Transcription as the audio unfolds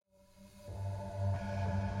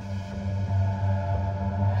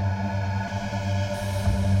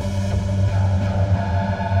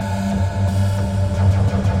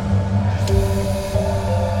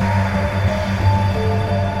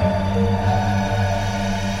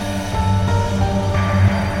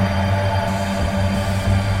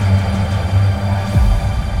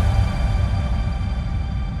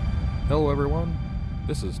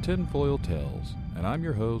This is Tinfoil Tales, and I'm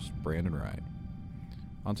your host, Brandon Wright.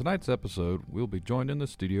 On tonight's episode, we'll be joined in the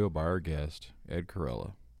studio by our guest, Ed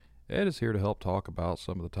Corella. Ed is here to help talk about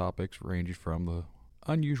some of the topics ranging from the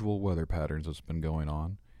unusual weather patterns that's been going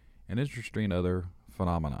on and interesting other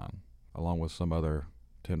phenomenon, along with some other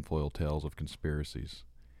tinfoil tales of conspiracies.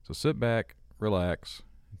 So sit back, relax,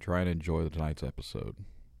 and try and enjoy tonight's episode.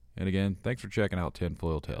 And again, thanks for checking out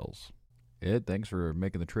Tinfoil Tales. Ed, thanks for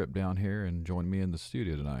making the trip down here and joining me in the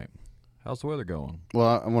studio tonight. How's the weather going?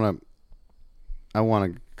 Well, I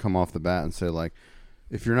want to come off the bat and say, like,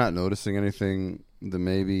 if you're not noticing anything, then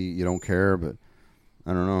maybe you don't care, but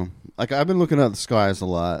I don't know. Like, I've been looking at the skies a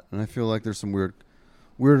lot, and I feel like there's some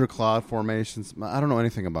weirder cloud formations. I don't know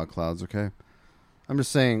anything about clouds, okay? I'm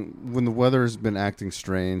just saying, when the weather has been acting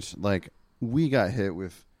strange, like, we got hit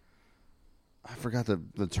with, I forgot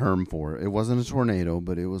the term for it. It wasn't a tornado,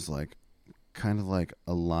 but it was like, kind of like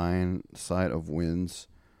a line side of winds,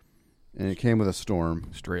 and it came with a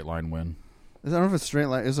storm. Straight line wind. I don't know if it's straight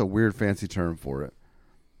line. It's a weird fancy term for it.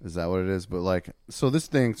 Is that what it is? But like, so this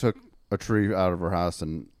thing took a tree out of our house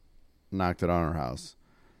and knocked it on our house,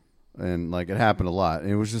 and like it happened a lot.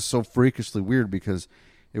 And it was just so freakishly weird because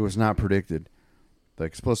it was not predicted. Like,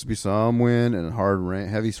 it's supposed to be some wind and hard rain,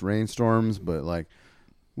 heavy rainstorms, but like,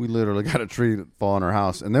 we literally got a tree fall on our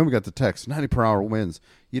house, and then we got the text 90 per hour winds.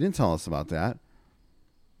 You didn't tell us about that.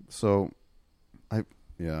 So,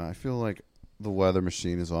 I feel like the weather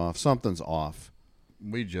machine is off. Something's off.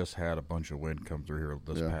 We just had a bunch of wind come through here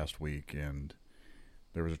this past week, and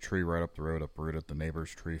there was a tree right up the road, uprooted. The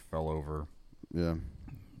neighbor's tree fell over. Yeah.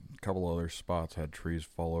 A couple other spots had trees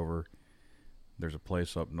fall over. There's a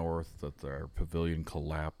place up north that their pavilion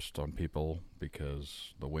collapsed on people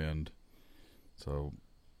because the wind. So,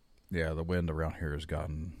 yeah, the wind around here has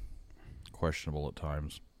gotten questionable at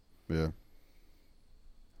times. Yeah.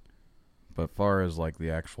 But far as like the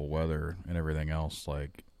actual weather and everything else,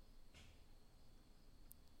 like,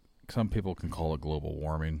 some people can call it global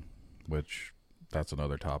warming, which that's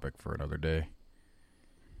another topic for another day.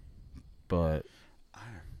 But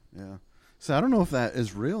yeah. So I don't know if that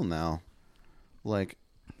is real now. Like,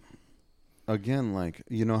 again, like,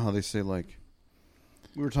 you know how they say, like,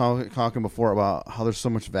 we were talking before about how there's so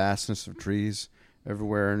much vastness of trees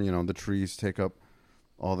everywhere, and, you know, the trees take up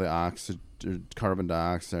all the carbon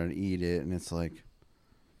dioxide and eat it, and it's like,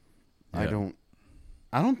 yeah.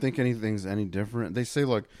 I don't think anything's any different. They say,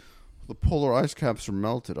 like, the polar ice caps are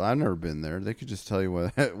melted. I've never been there. They could just tell you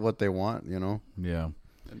what they want, you know? Yeah.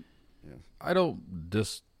 Yeah. I don't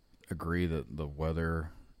disagree that the weather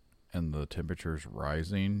and the temperature's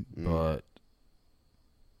rising, but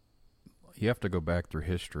you have to go back through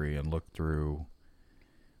history and look through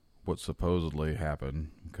what supposedly happened,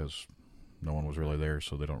 because no one was really there,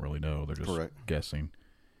 so they don't really know. They're just guessing.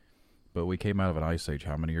 But we came out of an ice age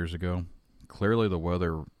how many years ago? Clearly the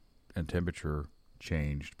weather and temperature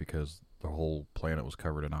changed because the whole planet was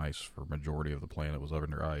covered in ice, for majority of the planet was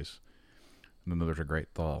under ice. And then there's a great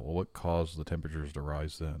thought. Well, what caused the temperatures to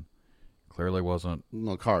rise then? Clearly wasn't...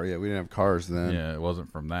 No car, yeah, we didn't have cars then. Yeah, it wasn't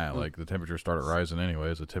from that. Like, the temperature started rising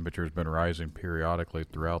anyways. The temperature's been rising periodically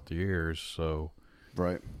throughout the years, so...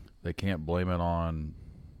 Right. They can't blame it on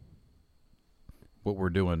what we're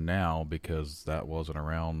doing now, because that wasn't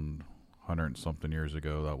around 100-something years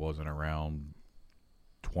ago. That wasn't around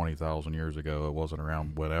 20,000 years ago. It wasn't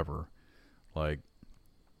around whatever. Like,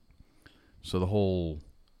 so the whole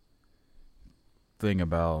thing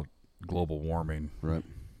about global warming... Right.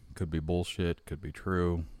 Could be bullshit, could be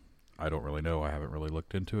true. I don't really know. I haven't really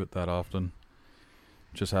looked into it that often.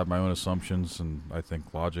 Just have my own assumptions, and I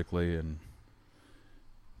think logically, and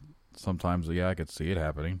sometimes, yeah, I could see it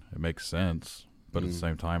happening. It makes sense. But at the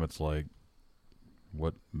same time, it's like,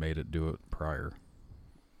 what made it do it prior?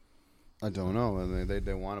 I don't know. And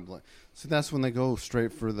they want to blame. See, that's when they go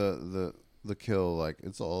straight for the kill. Like,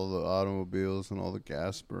 it's all the automobiles and all the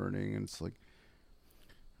gas burning, and it's like...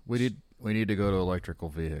 We need to go to electrical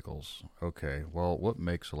vehicles. Okay, well, what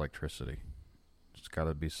makes electricity? It's got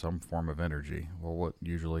to be some form of energy. Well, what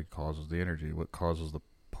usually causes the energy? What causes the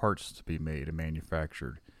parts to be made and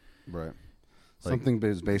manufactured? Right. Like, something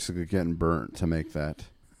is basically getting burnt to make that.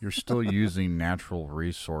 You're still using natural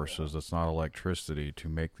resources that's not electricity to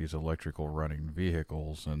make these electrical running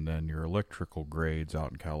vehicles, and then your electrical grades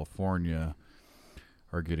out in California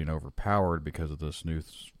are getting overpowered because of this new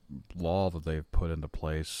law that they've put into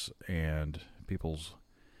place, and people's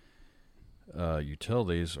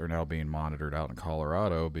utilities are now being monitored out in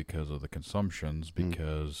Colorado because of the consumptions,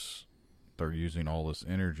 because they're using all this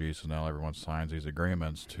energy. So now everyone signs these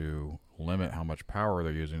agreements to limit how much power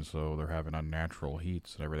they're using, so they're having unnatural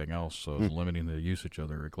heats and everything else, so it's limiting the usage of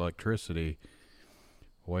their electricity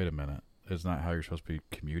Wait a minute. Isn't that how you're supposed to be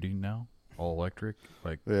commuting now? All electric?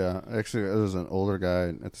 Like, Yeah, actually, there was an older guy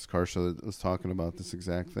at this car show that was talking about this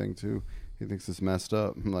exact thing too. He thinks it's messed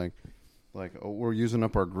up. I'm like, oh, we're using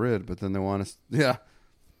up our grid, but then they want us. Yeah,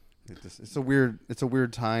 it's a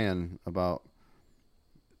weird tie-in about.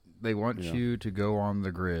 they want you to go on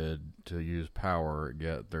the grid to use power,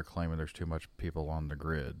 yet they're claiming there's too much people on the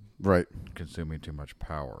grid. Right. Consuming too much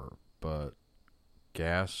power. But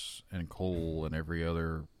gas and coal and every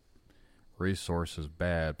other resource is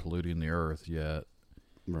bad, polluting the earth, yet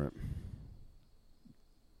right.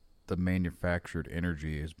 the manufactured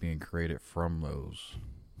energy is being created from those.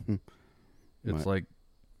 It's like,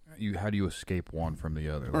 how do you escape one from the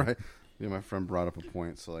other? Right. Yeah, my friend brought up a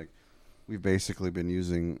point. So, like, we've basically been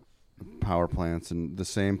using power plants and the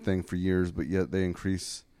same thing for years, but yet they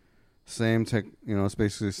increase same tech. It's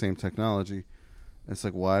basically the same technology. It's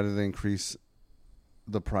like, why do they increase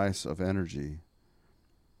the price of energy?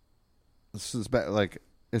 This is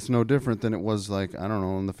it's no different than it was, like, I don't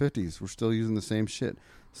know, in the 50s. We're still using the same shit.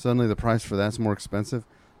 Suddenly the price for that's more expensive.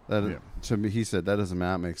 To me, he said that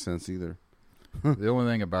doesn't make sense either. The only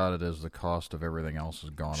thing about it is the cost of everything else has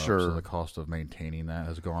gone up. Sure. So the cost of maintaining that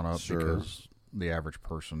has gone up because the average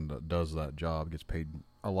person that does that job gets paid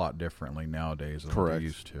a lot differently nowadays than what they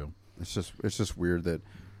used to. It's just weird that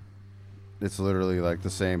it's literally like the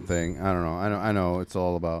same thing. I don't know. I know it's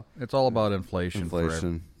all about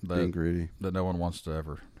inflation. Being greedy. That no one wants to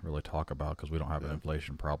ever really talk about because we don't have an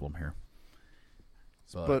inflation problem here.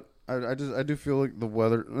 But I do feel like the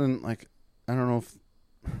weather, and like, I don't know if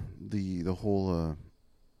the whole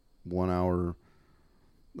 1 hour,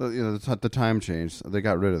 the time change, they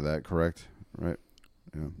got rid of that, correct? Right?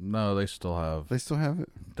 Yeah. No, they still have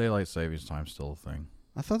it. Daylight savings time's still a thing.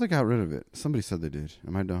 I thought they got rid of it. Somebody said they did.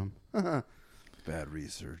 Am I dumb? Bad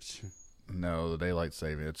research. No, the daylight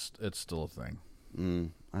saving, it's still a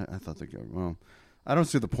thing. I thought they got, well, I don't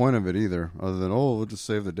see the point of it either, other than, we'll just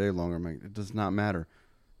save the day longer. It does not matter.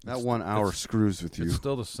 That 1 hour screws with you. It's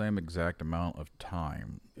still the same exact amount of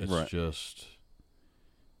time. It's just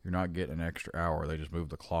you're not getting an extra hour. They just moved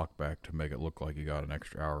the clock back to make it look like you got an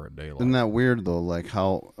extra hour at daylight. Isn't that weird, though, like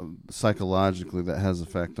how psychologically that has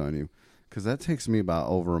effect on you? Because that takes me about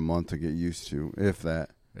over a month to get used to, if that.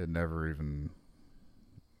 I've never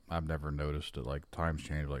noticed it. Like, times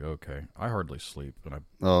change. Like, okay, I hardly sleep. Then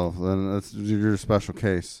you're a special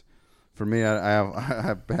case. For me, I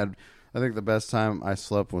have bad. I think the best time I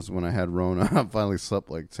slept was when I had Rona. I finally slept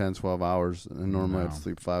like 10, 12 hours, and normally I'd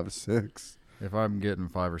sleep 5 to 6. If I'm getting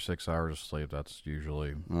 5 or 6 hours of sleep, that's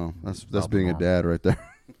usually... Oh, that's being a dad right there.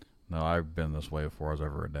 No, I've been this way before I was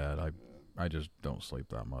ever a dad. I just don't sleep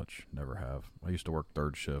that much. Never have. I used to work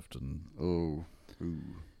third shift, and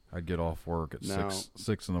I'd get off work at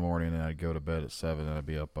 6 in the morning, and I'd go to bed at 7, and I'd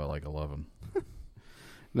be up by like 11.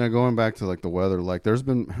 Now, going back to like the weather, like there's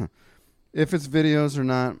been... If it's videos or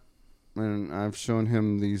not... And I've shown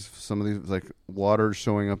him some of these, like, water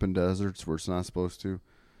showing up in deserts where it's not supposed to.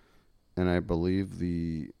 And I believe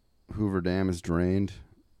the Hoover Dam is drained.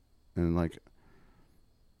 And, like,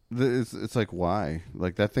 it's like, why?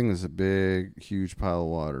 Like, that thing is a big, huge pile of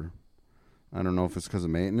water. I don't know if it's because of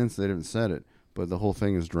maintenance. They didn't set it. But the whole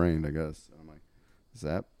thing is drained, I guess. I'm like, is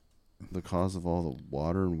that the cause of all the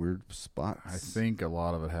water and weird spots? I think a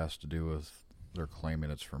lot of it has to do with... They're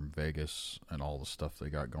claiming it's from Vegas and all the stuff they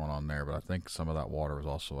got going on there, but I think some of that water was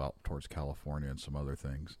also out towards California and some other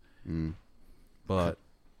things. But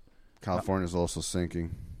California's also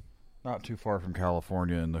sinking. Not too far from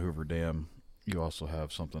California and the Hoover Dam, you also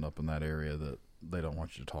have something up in that area that they don't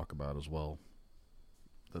want you to talk about as well,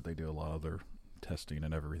 that they do a lot of their testing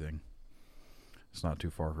and everything. It's not too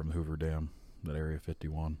far from the Hoover Dam, that Area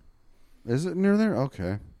 51. Is it near there?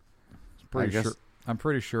 Okay. I'm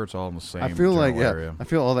pretty sure it's all in the same area. I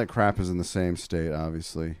feel all that crap is in the same state,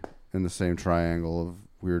 obviously, in the same triangle of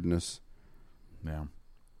weirdness. Yeah.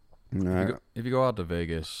 If you go out to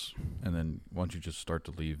Vegas, and then once you just start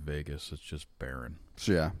to leave Vegas, it's just barren.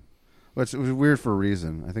 So, yeah. Well, it was weird for a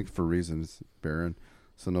reason. I think for a reason it's barren,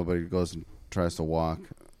 so nobody goes and tries to walk,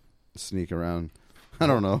 sneak around. I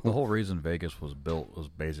don't know. The whole reason Vegas was built was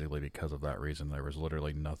basically because of that reason. There was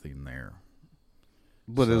literally nothing there.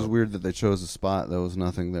 But it was weird that they chose a spot. There was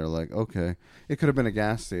nothing there. Like, okay. It could have been a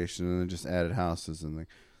gas station and then just added houses and like,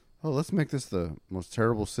 let's make this the most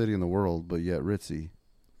terrible city in the world, but yet ritzy.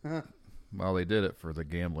 Well, they did it for the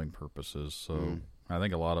gambling purposes, so I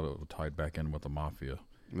think a lot of it was tied back in with the mafia.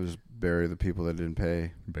 They just bury the people that didn't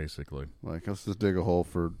pay. Basically. Like, let's just dig a hole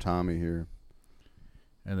for Tommy here.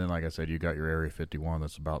 And then, like I said, you got your Area 51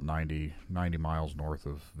 that's about 90 miles north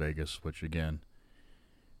of Vegas, which, again,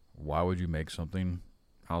 why would you make something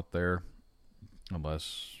out there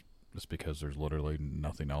unless it's because there's literally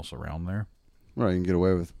nothing else around there. Right, you can get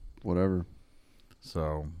away with whatever.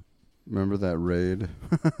 So, remember that raid?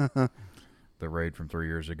 the raid from 3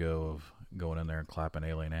 years ago of going in there and clapping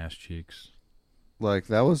alien ass cheeks. Like,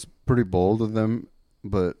 that was pretty bold of them,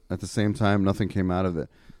 but at the same time, nothing came out of it.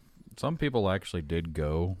 Some people actually did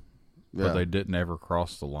go, but they didn't ever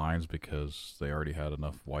cross the lines because they already had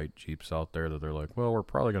enough white Jeeps out there that they're like, well, we're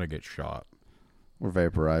probably going to get shot. Or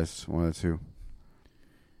vaporized, one of the two.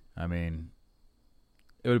 I mean,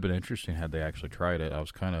 it would have been interesting had they actually tried it. I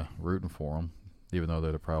was kind of rooting for them, even though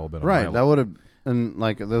they'd have probably been right. That would have, and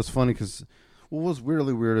like that was funny because what was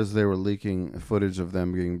weirdly weird is they were leaking footage of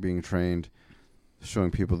them being trained,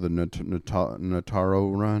 showing people the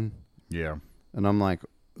Nataro run. Yeah, and I'm like,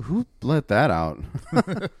 who let that out?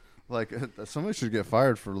 Like, somebody should get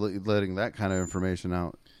fired for letting that kind of information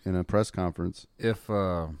out in a press conference. If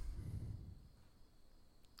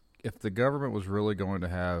the government was really going to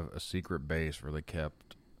have a secret base where they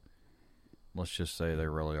kept, let's just say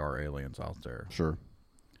there really are aliens out there. Sure.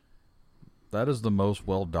 That is the most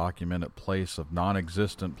well-documented place of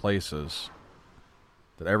non-existent places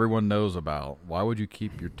that everyone knows about. Why would you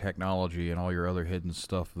keep your technology and all your other hidden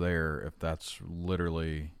stuff there if that's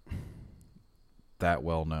literally that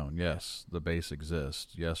well-known? Yes, the base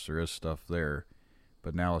exists. Yes, there is stuff there.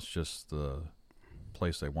 But now it's just the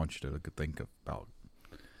place they want you to think about.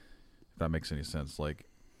 If that makes any sense. Like,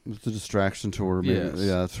 it's a distraction to where, yes,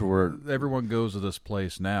 that's where everyone goes to this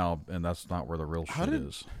place now, and that's not where the real shit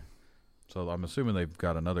is. So I'm assuming they've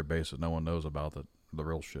got another base that no one knows about that the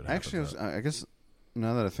real shit happens. Actually, I guess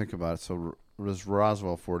now that I think about it, so there's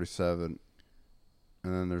Roswell 47,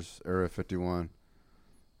 and then there's Area 51,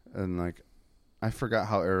 and like, I forgot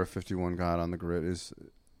how Area 51 got on the grid.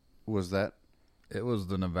 Was that? It was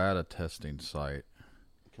the Nevada testing site.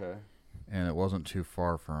 Okay. And it wasn't too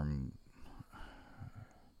far from.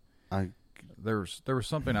 There was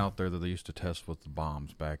something out there that they used to test with the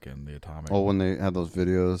bombs back in the atomic. Oh, when they had those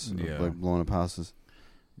videos yeah. of like blowing up houses.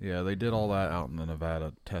 Yeah, they did all that out in the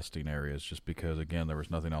Nevada testing areas just because, again, there was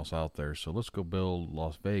nothing else out there. So let's go build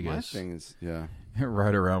Las Vegas. My thing is, yeah,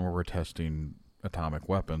 right around where we're testing atomic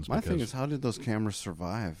weapons. My thing is, how did those cameras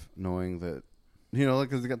survive, knowing that, like,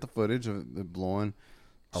 because they got the footage of it blowing.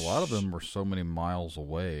 A lot of them were so many miles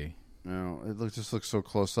away. It just looks so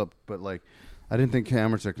close up. But like, I didn't think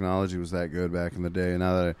camera technology was that good back in the day. And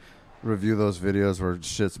now that I review those videos where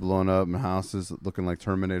shit's blowing up and houses looking like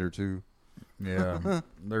Terminator 2. Yeah,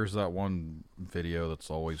 there's that one video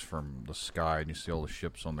that's always from the sky, and you see all the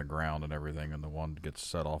ships on the ground and everything, and the one gets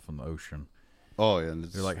set off in the ocean. Oh yeah,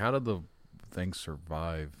 you're like, how did the thing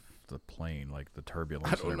survive the plane, like the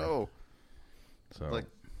turbulence? I don't know. So, like,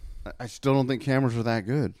 I still don't think cameras are that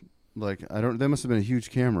good. Like, That must have been a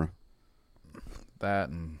huge camera. That,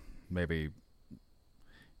 and maybe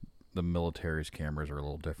the military's cameras are a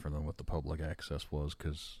little different than what the public access was,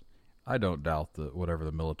 because I don't doubt that whatever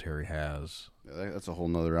the military has. Yeah, that's a whole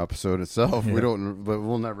nother episode itself. Yeah. But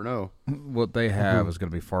we'll never know. What they have is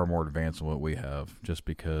going to be far more advanced than what we have, just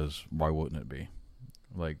because why wouldn't it be?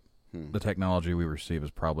 Like, the technology we receive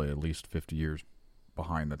is probably at least 50 years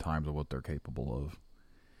behind the times of what they're capable of.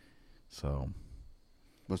 So.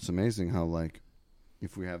 But it's amazing how, like,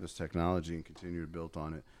 if we have this technology and continue to build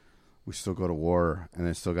on it, we still go to war, and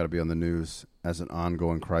it still got to be on the news as an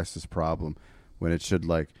ongoing crisis problem, when it should,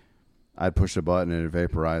 like, I'd push a button and it'd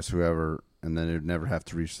vaporize whoever, and then it'd never have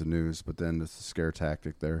to reach the news. But then it's a scare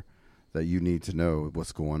tactic there that you need to know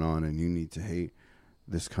what's going on, and you need to hate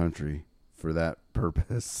this country for that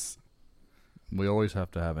purpose. We always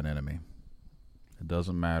have to have an enemy. It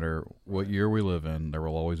doesn't matter what year we live in, there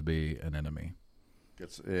will always be an enemy.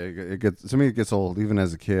 It gets to me. It gets old. Even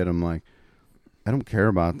as a kid, I'm like, I don't care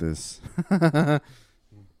about this.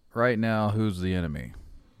 Right now, who's the enemy?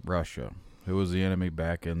 Russia. Who was the enemy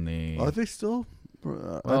back in the... Are they still?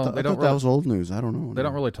 Well, I thought that was old news. I don't know. They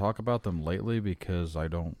don't really talk about them lately because I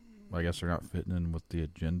guess they're not fitting in with the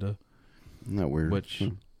agenda. Isn't that weird? Which,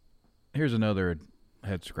 here's another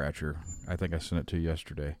head scratcher. I think I sent it to you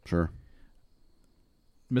yesterday. Sure.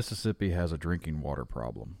 Mississippi has a drinking water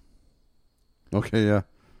problem. Okay, yeah.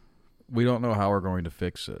 We don't know how we're going to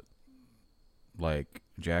fix it. Like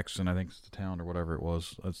Jackson, I think it's the town or whatever it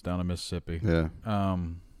was. It's down in Mississippi. Yeah.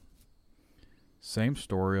 Same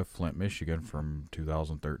story of Flint, Michigan from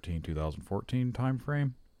 2013, 2014 time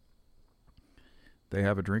frame. They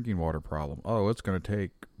have a drinking water problem. Oh, it's going to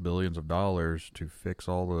take billions of dollars to fix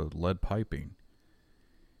all the lead piping.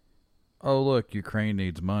 Oh, look, Ukraine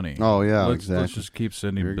needs money. Oh, yeah, exactly. Let's just keep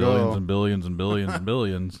sending billions and billions and billions and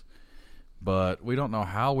billions. But we don't know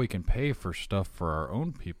how we can pay for stuff for our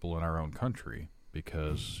own people in our own country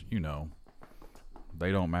because,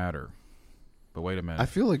 they don't matter. But wait a minute. I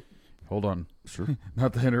feel like... Hold on. Sure.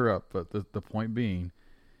 Not to interrupt, but the point being,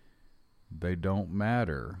 they don't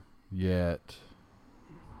matter, yet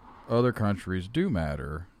other countries do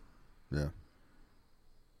matter. Yeah.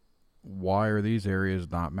 Why are these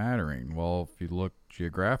areas not mattering? Well, if you look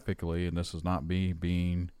geographically, and this is not me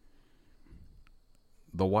being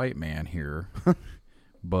the white man here,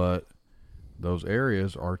 but those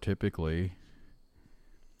areas are typically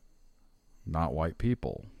not white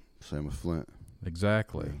people. Same with Flint.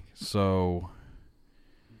 Exactly. Yeah. So,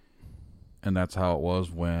 and that's how it was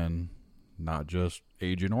when not just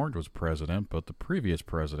Agent Orange was president, but the previous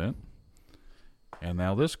president, and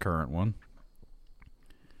now this current one.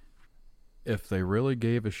 If they really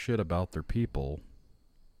gave a shit about their people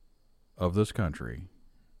of this country,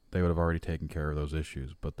 they would have already taken care of those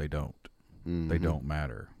issues, but they don't. Mm-hmm. They don't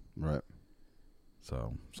matter. Right.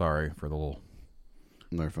 So, sorry for the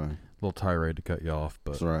They're fine. Little tirade to cut you off,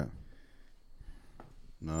 but... That's all right.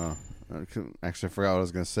 No. Actually, I forgot what I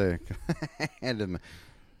was going to say.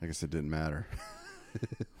 I guess it didn't matter.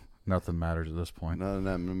 Nothing matters at this point. None of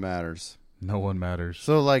them matters. No one matters.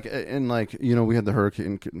 So, like, and like, you know, we had the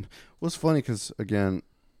hurricane. Well, it's funny because, again,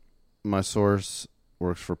 my source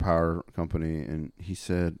works for a power company, and he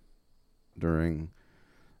said during,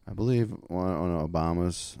 I believe, on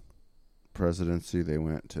Obama's presidency, they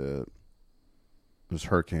went to this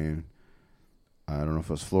hurricane. I don't know if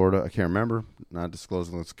it was Florida. I can't remember. Not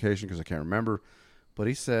disclosing the location because I can't remember. But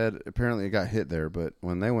he said apparently it got hit there, but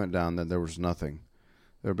when they went down, then there was nothing.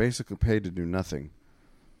 They were basically paid to do nothing.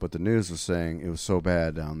 But the news was saying it was so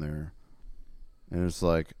bad down there. And it's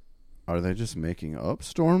like, are they just making up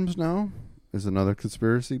storms now? Is another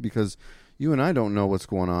conspiracy? Because you and I don't know what's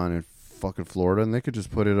going on in fucking Florida, and they could just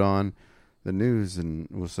put it on the news and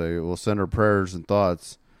we'll say, we'll send our prayers and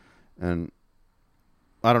thoughts. And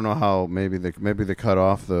I don't know how maybe they cut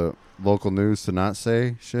off the local news to not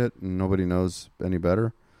say shit and nobody knows any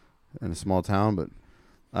better in a small town. But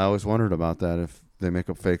I always wondered about that, if they make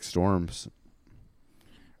up fake storms.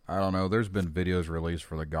 I don't know. There's been videos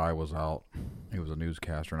released where the guy was out. He was a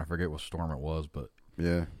newscaster, and I forget what storm it was, but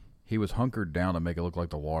yeah, he was hunkered down to make it look like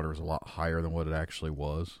the water was a lot higher than what it actually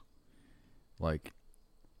was. Like,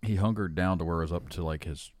 he hunkered down to where it was up to, like,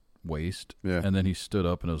 his waist, and then he stood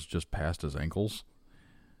up and it was just past his ankles.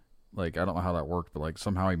 Like, I don't know how that worked, but, like,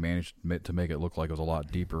 somehow he managed to make it look like it was a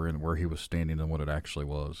lot deeper in where he was standing than what it actually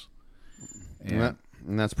was. And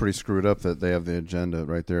that's pretty screwed up that they have the agenda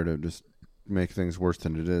right there to just make things worse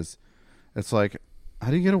than it is. It's like, how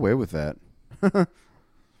do you get away with that?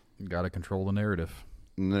 You got to control the narrative.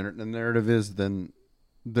 The narrative is then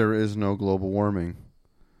there is no global warming.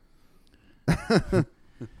 The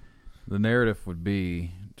narrative would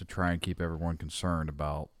be to try and keep everyone concerned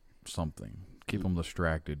about something. Keep them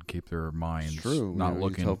distracted. Keep their minds not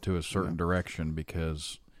looking to a certain direction,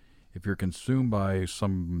 because if you're consumed by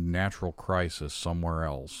some natural crisis somewhere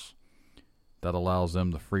else, that allows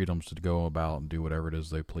them the freedoms to go about and do whatever it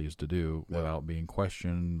is they please to do without being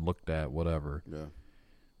questioned, looked at, whatever. Yeah.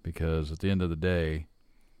 Because at the end of the day,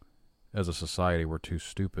 as a society, we're too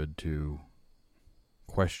stupid to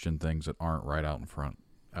question things that aren't right out in front,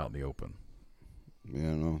 out in the open.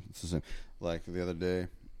 Yeah, no, it's the same. Like the other day,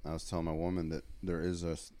 I was telling my woman that there is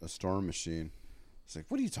a storm machine. It's like,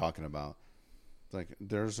 what are you talking about? It's like,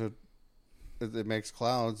 it makes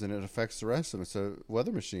clouds and it affects the rest of them. It's a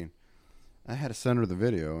weather machine. I had to send her the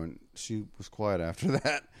video, and she was quiet after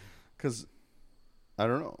that. Because, I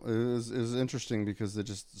don't know, it was interesting because they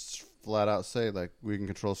just flat out say, like, we can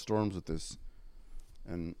control storms with this.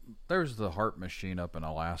 And there's the HARP machine up in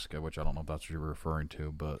Alaska, which I don't know if that's what you're referring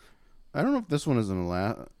to, but I don't know if this one is in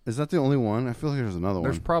Alaska. Is that the only one? I feel like there's another one.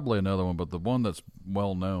 There's probably another one, but the one that's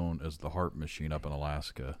well known is the HARP machine up in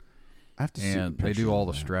Alaska. I have to see and they do all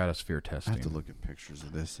the stratosphere testing. I have to look at pictures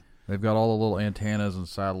of this. They've got all the little antennas and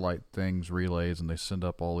satellite things, relays, and they send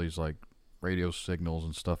up all these like radio signals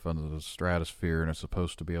and stuff into the stratosphere, and it's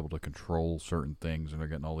supposed to be able to control certain things, and they're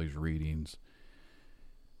getting all these readings.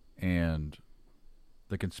 And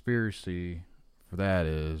the conspiracy for that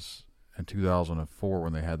is in 2004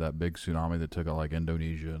 when they had that big tsunami that took out like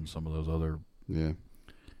Indonesia and some of those other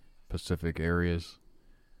Pacific areas.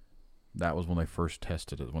 That was when they first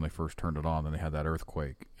tested it, when they first turned it on, and they had that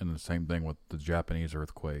earthquake. And the same thing with the Japanese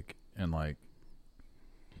earthquake. And, like,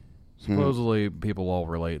 supposedly people all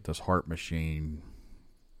relate this HARP machine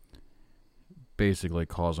basically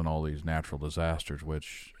causing all these natural disasters,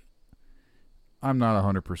 which I'm not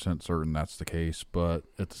 100% certain that's the case. But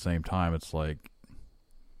at the same time, it's like,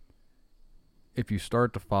 if you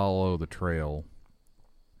start to follow the trail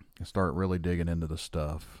and start really digging into the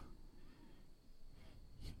stuff,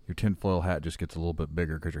 your tinfoil hat just gets a little bit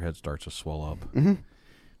bigger because your head starts to swell up. Mm-hmm.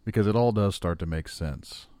 Because it all does start to make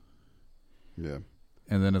sense. Yeah.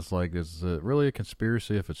 And then it's like, is it really a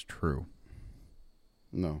conspiracy if it's true?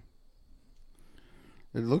 No.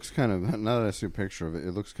 It looks kind of, now that I see a picture of it,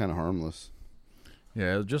 it looks kind of harmless.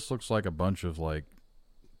 Yeah, it just looks like a bunch of like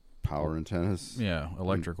power antennas. Yeah,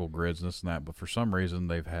 electrical grids and this and that. But for some reason,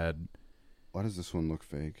 they've had. Why does this one look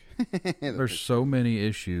fake? There's so many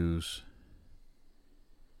issues,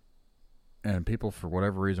 and people, for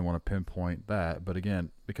whatever reason, want to pinpoint that. But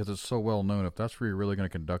again, because it's so well known, if that's where you're really going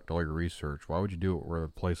to conduct all your research, why would you do it where the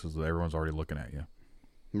places that everyone's already looking at you?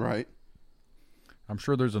 Right. I'm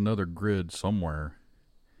sure there's another grid somewhere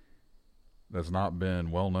that's not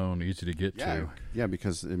been well known, easy to get to. Yeah,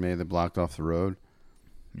 because it may have blocked off the road,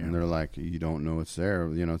 and they're like, you don't know it's there.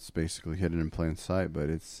 You know, it's basically hidden in plain sight, but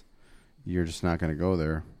you're just not going to go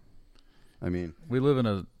there. I mean, we live in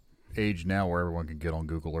a age now where everyone can get on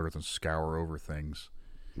Google Earth and scour over things.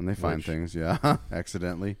 And they find things, yeah,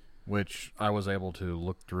 accidentally. Which I was able to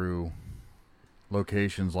look through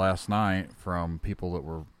locations last night from people that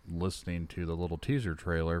were listening to the little teaser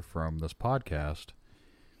trailer from this podcast.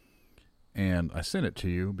 And I sent it to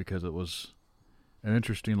you because it was an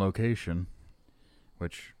interesting location,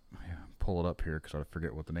 which, pull it up here because I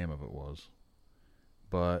forget what the name of it was.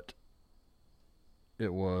 But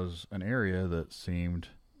it was an area that seemed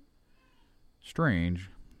strange.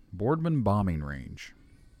 Boardman Bombing Range.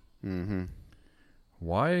 Mm-hmm.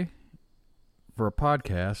 Why, for a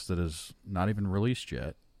podcast that is not even released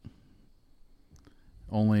yet,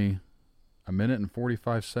 only a minute and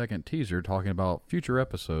 45-second teaser talking about future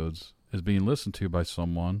episodes is being listened to by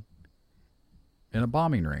someone in a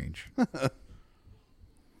bombing range.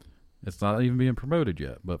 It's not even being promoted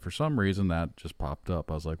yet, but for some reason that just popped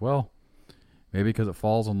up. I was like, well, maybe because it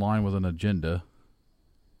falls in line with an agenda.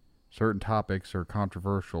 Certain topics are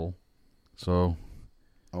controversial, so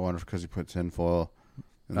I wonder if because you put tinfoil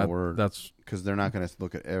in the word. That's because they're not going to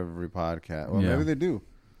look at every podcast. Well, maybe they do.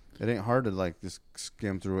 It ain't hard to like just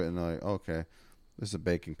skim through it and like, okay, this is a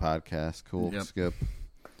baking podcast. Cool, skip.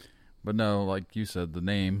 But no, like you said, the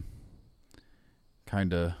name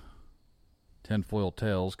kind of tinfoil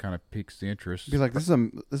tales kind of piques the interest. Be like, this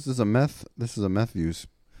is a meth use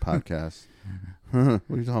podcast. What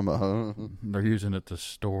are you talking about? They're using it to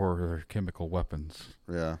store their chemical weapons.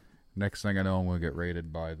 Yeah. Next thing I know, I'm going to get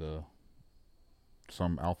raided by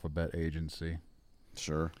some alphabet agency.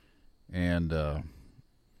 Sure. And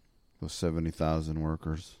those 70,000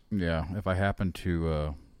 workers. Yeah, if I happen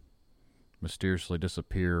to mysteriously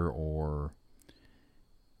disappear or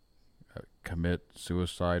commit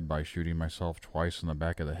suicide by shooting myself twice in the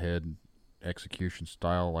back of the head, execution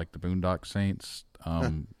style, like the Boondock Saints,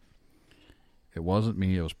 it wasn't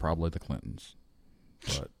me. It was probably the Clintons.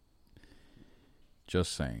 But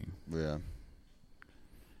just saying. Yeah.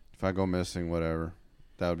 If I go missing, whatever,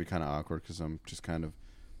 that would be kind of awkward because I'm just kind of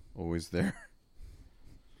always there.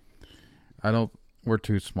 We're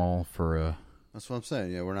too small for That's what I'm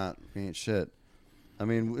saying. Yeah, we ain't shit. I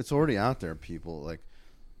mean, it's already out there, people, like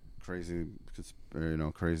crazy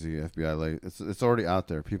FBI. It's already out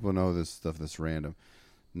there. People know this stuff that's random.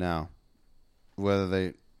 Now, whether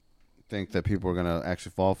they think that people are going to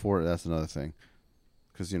actually fall for it, that's another thing.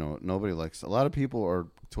 Because, nobody likes... A lot of people are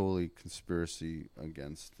totally conspiracy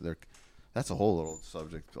against... That's a whole little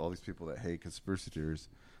subject. All these people that hate conspiracy theories,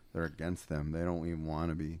 they're against them. They don't even want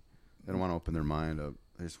to be... They don't want to open their mind up.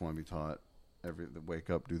 They just want to be taught wake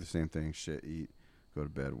up, do the same thing, shit, eat, go to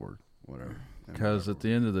bed, work, whatever. Because at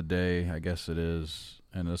the end of the day, I guess it is,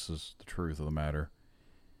 and this is the truth of the matter,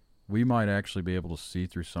 we might actually be able to see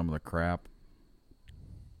through some of the crap,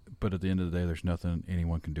 but at the end of the day, there's nothing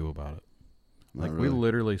anyone can do about it. Like, we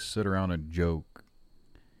literally sit around and joke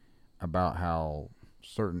about how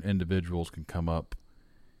certain individuals can come up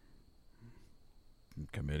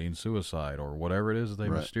committing suicide or whatever it is that they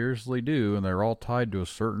mysteriously do, and they're all tied to a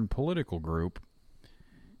certain political group,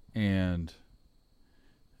 and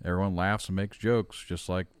everyone laughs and makes jokes, just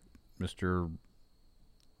like Mr.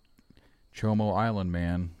 Chomo Island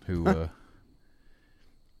man who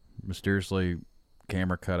mysteriously,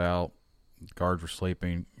 camera cut out, guards were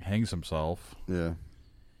sleeping, hangs himself. Yeah.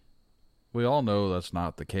 We all know that's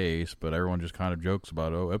not the case, but everyone just kind of jokes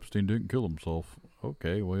about, Epstein didn't kill himself.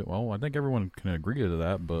 Okay, well, I think everyone can agree to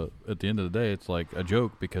that, but at the end of the day, it's like a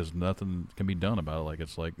joke because nothing can be done about it. Like,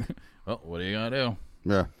 it's like, well, what are you going to do?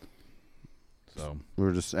 Yeah. So we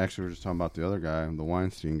were just talking about the other guy, the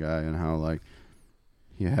Weinstein guy, and how, like,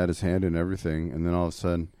 he had his hand in everything, and then all of a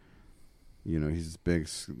sudden, he's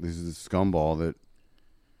this scumball that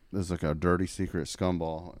is like a dirty secret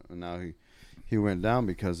scumball, and now he went down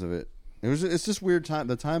because of it. It's just weird time.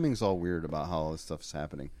 The timing's all weird about how all this stuff's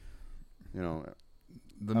happening. You know,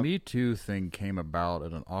 the Me Too thing came about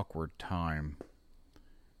at an awkward time,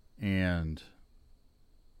 and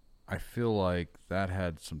I feel like that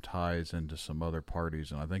had some ties into some other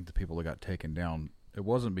parties, and I think the people that got taken down, it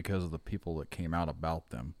wasn't because of the people that came out about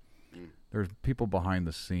them. There's people behind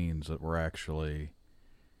the scenes that were actually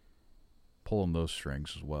pulling those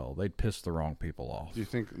strings as well. They'd pissed the wrong people off. Do you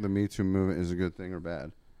think the Me Too movement is a good thing or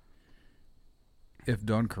bad? If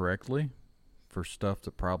done correctly, for stuff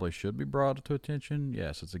that probably should be brought to attention,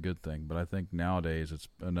 yes, it's a good thing. But I think nowadays it's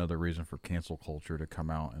another reason for cancel culture to come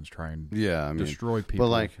out and try and destroy people.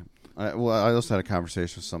 But like, I also had a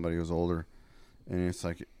conversation with somebody who was older, and it's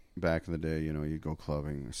like back in the day, you know, you'd go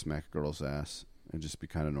clubbing, smack a girl's ass, and just be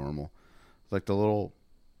kind of normal. Like the little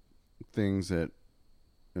things that,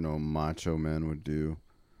 you know, macho men would do,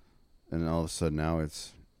 and all of a sudden now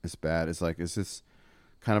it's bad. It's like, is this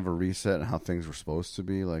kind of a reset in how things were supposed to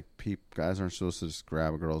be? Like, guys aren't supposed to just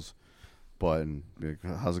grab a girl's butt and be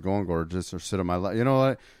like, how's it going, gorgeous, or sit on my lap. You know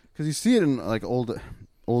what? Because you see it in like old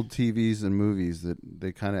TVs and movies that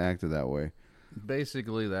they kind of acted that way.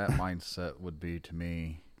 Basically, that mindset would be, to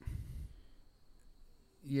me,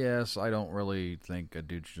 yes, I don't really think a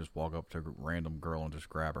dude should just walk up to a random girl and just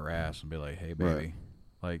grab her ass and be like, hey, baby. Right.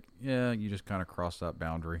 Like, yeah, you just kind of cross that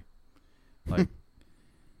boundary. Like,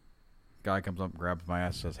 guy comes up, grabs my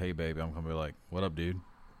ass, says, hey, baby. I'm going to be like, what up, dude?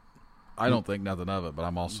 I don't think nothing of it, but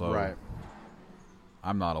I'm also, right.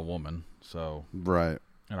 I'm not a woman, so. Right.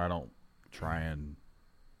 And I don't try and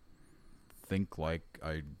think like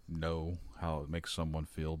I know how it makes someone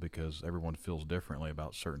feel, because everyone feels differently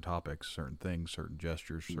about certain topics, certain things, certain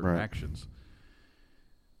gestures, certain actions.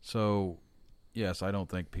 So, yes, I don't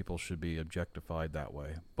think people should be objectified that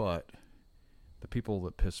way. But the people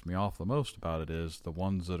that piss me off the most about it is the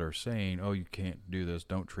ones that are saying, oh, you can't do this,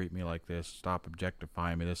 don't treat me like this, stop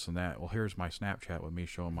objectifying me, this and that. Well, here's my Snapchat with me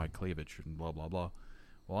showing my cleavage and blah, blah, blah.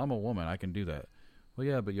 Well, I'm a woman, I can do that. Well,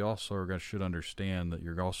 yeah, but you also should understand that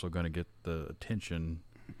you're also going to get the attention,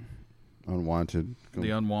 the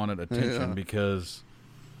unwanted attention, because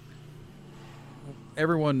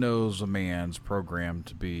everyone knows a man's programmed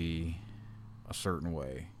to be a certain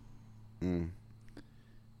way.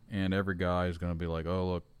 And every guy is going to be like, oh,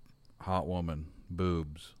 look, hot woman,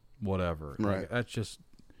 boobs, whatever. Right. Like, that's just,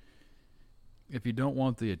 if you don't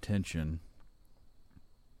want the attention,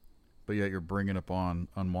 but yet you're bringing up on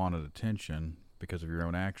unwanted attention because of your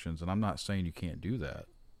own actions, and I'm not saying you can't do that,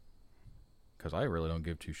 because I really don't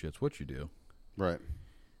give two shits what you do. Right.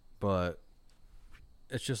 But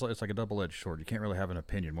it's just like, it's like a double-edged sword. You can't really have an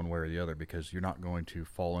opinion one way or the other, because you're not going to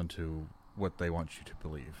fall into what they want you to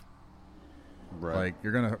believe. Right. Like,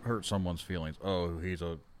 you're going to hurt someone's feelings. Oh, he's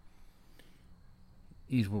a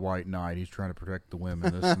white knight. He's trying to protect the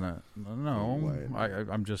women, this and that. No,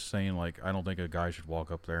 I'm just saying, like, I don't think a guy should walk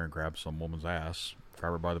up there and grab some woman's ass,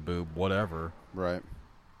 grab her by the boob, whatever. Right.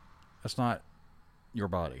 That's not your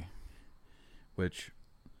body, which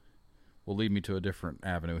will lead me to a different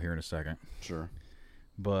avenue here in a second. Sure.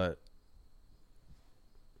 But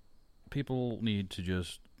people need to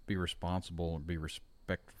just be responsible and be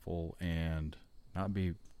respectful and not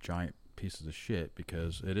be giant pieces of shit,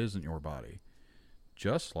 because it isn't your body.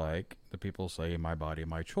 Just like the people say, my body,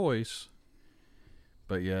 my choice,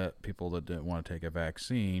 but yet people that didn't want to take a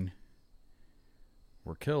vaccine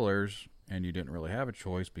were killers, and you didn't really have a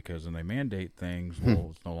choice, because then they mandate things. Well,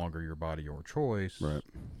 it's no longer your body, your choice. Right.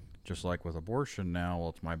 Just like with abortion now, well,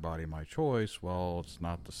 it's my body, my choice. Well, it's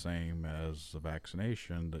not the same as a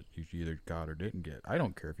vaccination that you either got or didn't get. I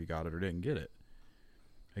don't care if you got it or didn't get it.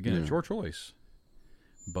 Again, it's your choice.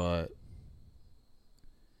 But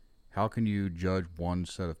how can you judge one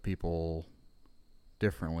set of people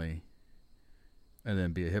differently and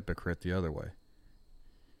then be a hypocrite the other way?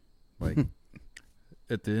 Like,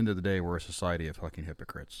 at the end of the day, we're a society of fucking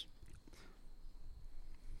hypocrites.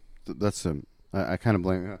 That's I kind of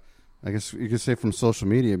blame. I guess you could say from social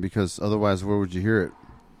media, because otherwise, where would you hear it?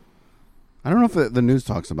 I don't know if the news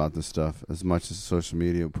talks about this stuff as much as social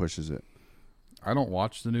media pushes it. I don't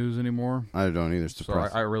watch the news anymore. I don't either. So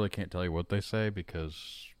I really can't tell you what they say,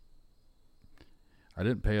 because I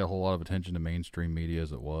didn't pay a whole lot of attention to mainstream media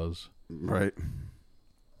as it was. Right.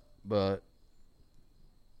 But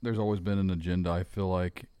there's always been an agenda. I feel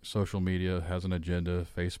like social media has an agenda.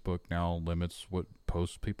 Facebook now limits what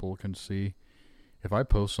posts people can see. If I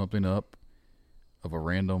post something up of a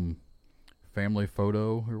random family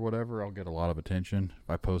photo or whatever, I'll get a lot of attention. If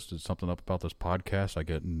I posted something up about this podcast, I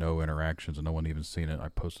get no interactions and no one even seen it. I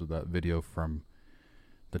posted that video from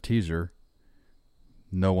the teaser.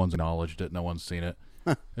 No one's acknowledged it. No one's seen it.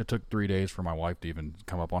 It took 3 days for my wife to even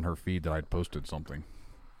come up on her feed that I'd posted something.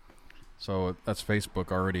 So that's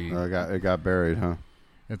Facebook already. It got buried, huh?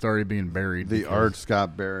 It's already being buried. The arts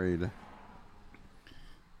got buried.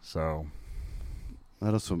 So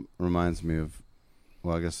that also reminds me of,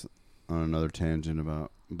 well, I guess on another tangent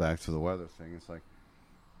about back to the weather thing. It's like,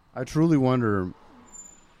 I truly wonder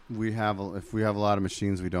if we have a lot of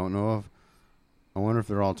machines we don't know of. I wonder if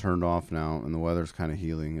they're all turned off now and the weather's kind of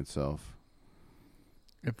healing itself.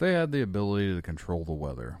 If they had the ability to control the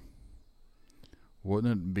weather,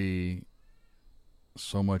 wouldn't it be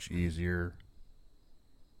so much easier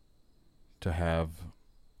to have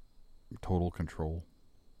total control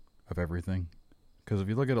of everything? Because if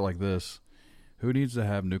you look at it like this, who needs to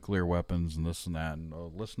have nuclear weapons and this and that? And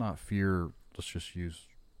let's not fear, let's just use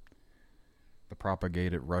the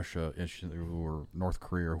propagated Russia issue or North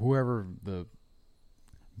Korea or whoever the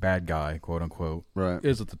bad guy, quote unquote, right,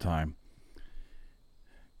 is at the time.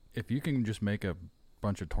 If you can just make a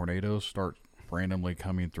bunch of tornadoes start randomly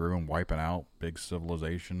coming through and wiping out big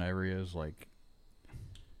civilization areas, like,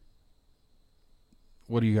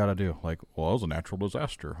 what do you got to do? Like, well, it was a natural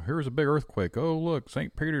disaster. Here's a big earthquake. Oh, look,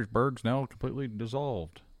 St. Petersburg's now completely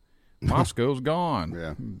dissolved. Moscow's gone.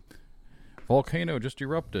 Yeah. Volcano just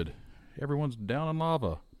erupted. Everyone's down in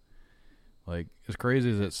lava. Like, as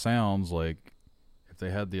crazy as it sounds, like, if they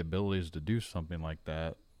had the abilities to do something like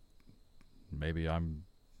that, maybe I'm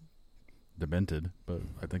demented, but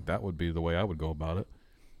I think that would be the way I would go about it.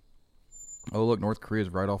 Oh, look, North Korea's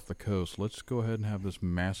right off the coast. Let's go ahead and have this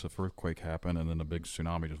massive earthquake happen and then a big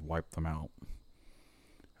tsunami just wipe them out.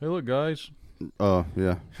 Hey, look, guys. Oh,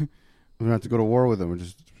 yeah. We don't have to go to war with them.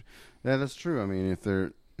 Yeah, that's true. I mean,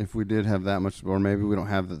 if we did have that much, or maybe we don't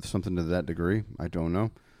have something to that degree, I don't know.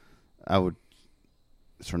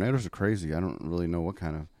 Tornadoes are crazy. I don't really know what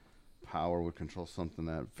kind of power would control something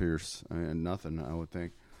that fierce. I mean, nothing, I would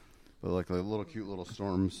think. But like the little cute little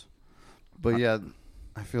storms. But yeah,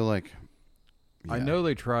 I feel like... Yeah. I know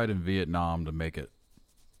they tried in Vietnam to make it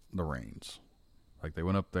the rains. Like, they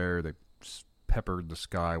went up there, they peppered the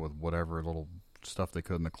sky with whatever little stuff they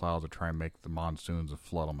could in the clouds to try and make the monsoons and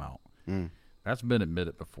flood them out. Mm. That's been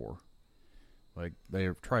admitted before. Like, they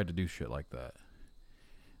have tried to do shit like that.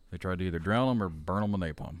 They tried to either drown them or burn them with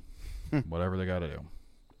napalm. Whatever they got to do.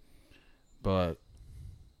 But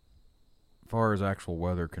as far as actual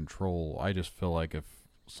weather control, I just feel like if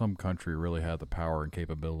some country really had the power and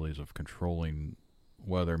capabilities of controlling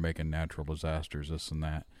weather, making natural disasters, this and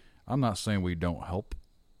that. I'm not saying we don't help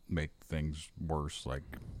make things worse, like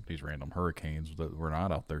these random hurricanes, that we're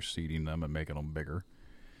not out there seeding them and making them bigger.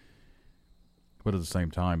 But at the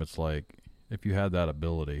same time, it's like, if you had that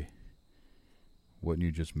ability, wouldn't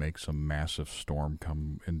you just make some massive storm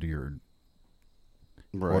come into your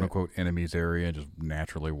quote-unquote enemy's area and just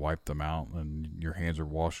naturally wipe them out, and your hands are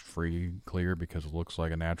washed free, clear, because it looks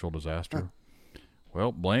like a natural disaster?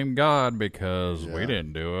 Well, blame God, because we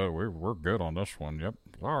didn't do it. We're good on this one. Yep,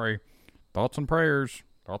 sorry. Thoughts and prayers.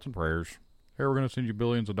 Thoughts and prayers. Here, we're going to send you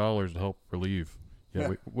billions of dollars to help relieve.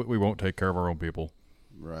 Yeah, we won't take care of our own people.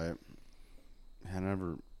 Right. I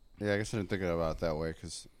guess I didn't think about it that way,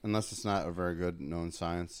 because unless it's not a very good known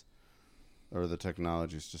science, or the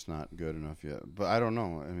technology is just not good enough yet. But I don't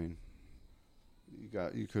know. I mean,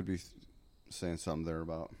 you could be saying something there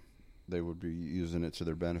about they would be using it to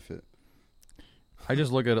their benefit. I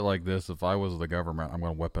just look at it like this: if I was the government, I'm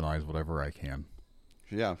going to weaponize whatever I can.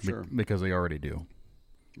 Yeah, sure. Because they already do.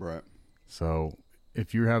 Right. So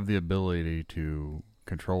if you have the ability to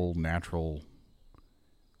control natural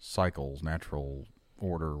cycles, natural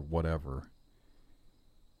order, whatever,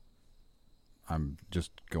 I'm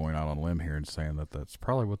just going out on a limb here and saying that that's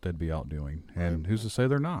probably what they'd be out doing. And who's to say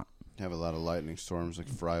they're not? Have a lot of lightning storms that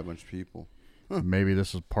fry a bunch of people. Maybe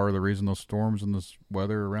this is part of the reason those storms and this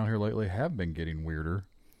weather around here lately have been getting weirder,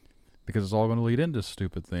 because it's all going to lead into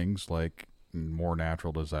stupid things like more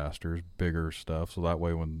natural disasters, bigger stuff. So that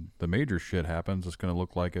way when the major shit happens, it's going to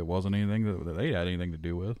look like it wasn't anything that they had anything to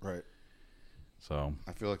do with. Right. So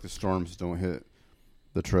I feel like the storms don't hit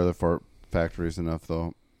the trailer factories enough,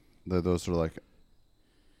 though. Those are like,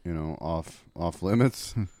 off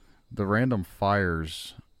limits. The random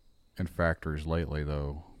fires in factories lately,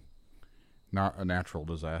 though, not a natural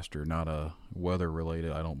disaster, not a weather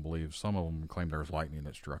related, I don't believe. Some of them claim there was lightning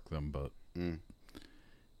that struck them, but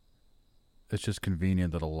it's just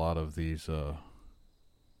convenient that a lot of these,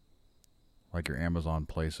 like your Amazon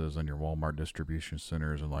places and your Walmart distribution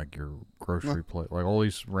centers and like your grocery place, like all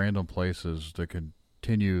these random places that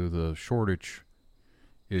continue the shortage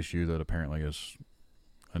issue that apparently is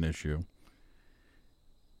an issue.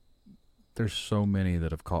 There's so many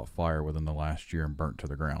that have caught fire within the last year and burnt to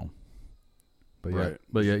the ground.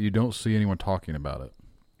 But yet you don't see anyone talking about it.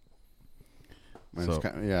 And So,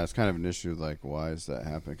 it's kind of an issue. Like, why is that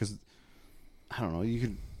happening? Because I don't know.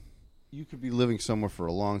 You could be living somewhere for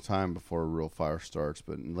a long time before a real fire starts,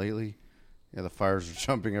 but lately, the fires are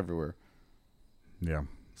jumping everywhere. yeah.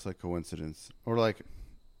 It's like coincidence, or like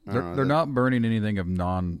They're not burning anything of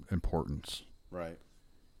non-importance. right.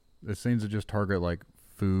 It seems to just target like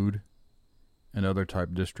food and other type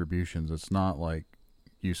distributions. It's not like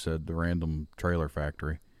you said the random trailer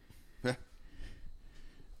factory.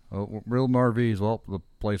 Oh, building RVs. Well, the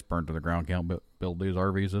place burned to the ground. Can't build these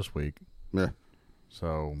RVs this week. Yeah.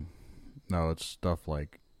 So, no, it's stuff that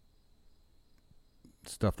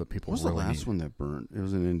people What was really the last need. one that burnt? It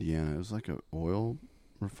was in Indiana. It was like an oil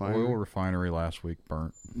refinery. Oil refinery last week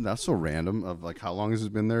burnt. That's so random. Of like, how long has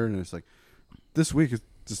it been there? And it's like, this week it's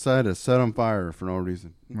decided to set on fire for no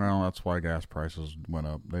reason. Well, that's why gas prices went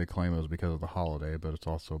up. They claim it was because of the holiday, but it's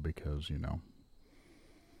also because,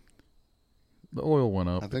 the oil went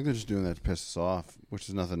up. I think they're just doing that to piss us off, which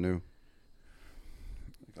is nothing new.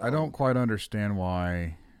 I don't quite understand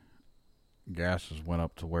why gases went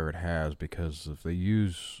up to where it has, because if they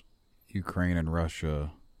use Ukraine and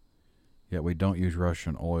Russia, yet we don't use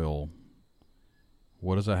Russian oil,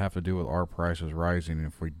 what does that have to do with our prices rising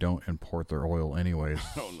if we don't import their oil anyways?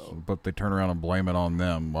 I don't know. But they turn around and blame it on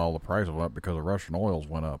them while the price went up because the Russian oils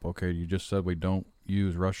went up. Okay, you just said we don't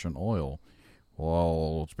use Russian oil.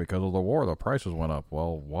 Well, it's because of the war. The prices went up.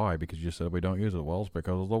 Well, why? Because you said we don't use it. Well, it's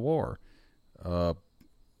because of the war.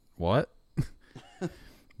 What?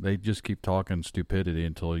 They just keep talking stupidity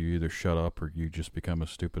until you either shut up or you just become as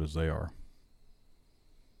stupid as they are.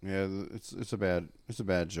 Yeah, it's a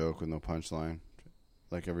bad joke with no punchline,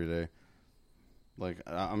 like every day. Like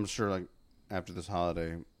I'm sure, like after this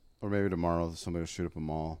holiday, or maybe tomorrow, somebody will shoot up a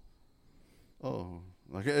mall. Oh,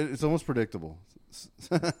 like it's almost predictable.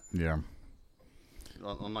 Yeah.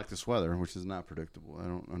 Unlike this weather, which is not predictable. I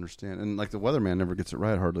don't understand. And like the weatherman never gets it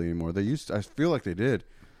right hardly anymore. They used to, I feel like they did.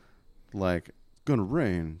 Like, it's gonna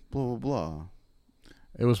rain, blah blah blah.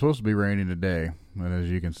 It was supposed to be raining today, and as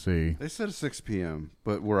you can see, They said 6 p.m.,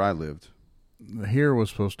 but where I lived, here was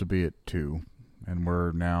supposed to be at 2, and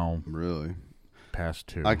we're now really past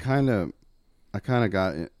 2. I kind of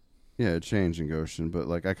got it. Yeah, it changed in Goshen, but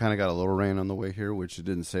like I kind of got a little rain on the way here, which it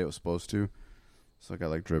didn't say it was supposed to. So I got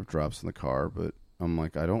like drip drops in the car, but I'm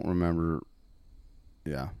like, I don't remember.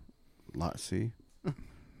 Yeah, see.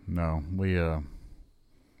 No,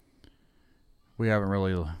 we haven't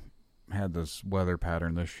really had this weather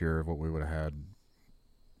pattern this year of what we would have had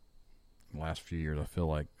the last few years. I feel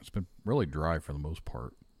like it's been really dry for the most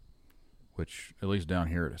part, which at least down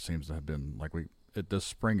here it seems to have been like this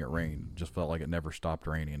spring it rained. It just felt like it never stopped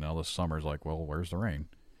raining. Now this summer's like, well, where's the rain?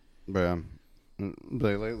 But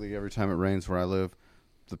lately, every time it rains where I live,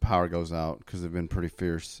 the power goes out because they've been pretty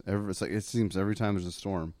fierce. It's like it seems every time there's a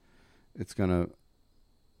storm, it's gonna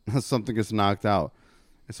something gets knocked out.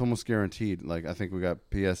 It's almost guaranteed. Like I think we got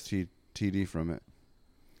PTSD from it,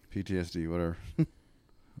 PTSD, whatever.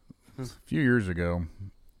 A few years ago,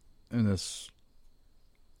 and it's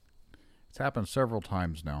happened several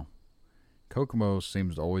times now. Kokomo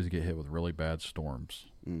seems to always get hit with really bad storms.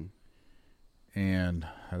 And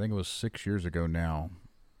I think it was 6 years ago now,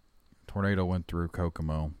 a tornado went through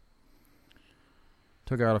Kokomo.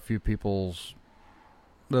 Took out a few people's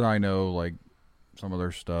that I know, like some of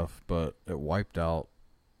their stuff, but it wiped out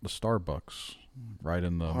the Starbucks right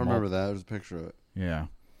in the I remember that. There's a picture of it. Yeah.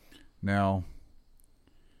 Now,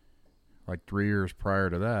 like 3 years prior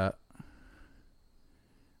to that,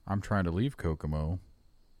 I'm trying to leave Kokomo,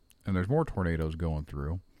 and there's more tornadoes going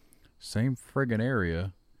through. Same friggin'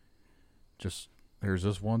 area. Just, there's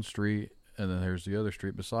this one street, and then there's the other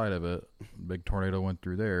street beside of it. Big tornado went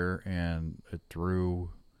through there, and it threw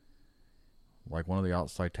like one of the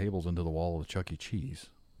outside tables into the wall of the Chuck E. Cheese.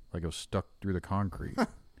 Like it was stuck through the concrete.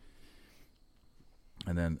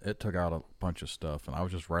 And then it took out a bunch of stuff, and I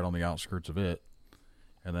was just right on the outskirts of it.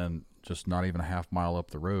 And then just not even a half mile up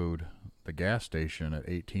the road, the gas station at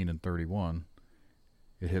 18 and 31,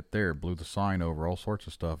 it hit there, blew the sign over, all sorts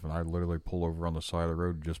of stuff. And I literally pulled over on the side of the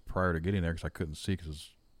road just prior to getting there because I couldn't see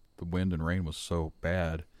because the wind and rain was so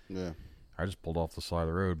bad. Yeah. I just pulled off the side of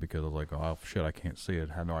the road because I was like, oh, shit, I can't see it.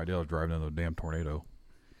 I had no idea I was driving into a damn tornado.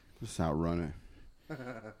 Just outrun it.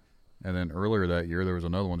 And then earlier that year, there was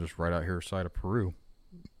another one just right out here side of Peru.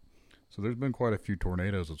 So there's been quite a few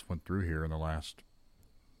tornadoes that's went through here in the last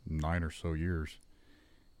 9 or so years.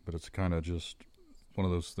 But it's kind of just one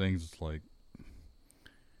of those things. It's like,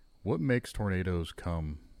 what makes tornadoes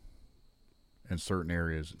come in certain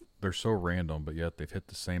areas? They're so random, but yet they've hit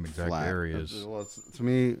the same exact Flat. areas. Well, to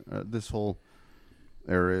me, this whole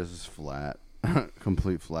area is flat.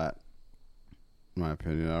 complete flat. In my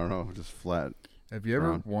opinion, I don't know, just flat. Have you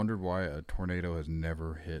ever wondered why a tornado has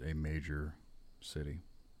never hit a major city?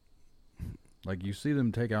 Like, you see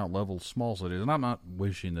them take out small cities, and I'm not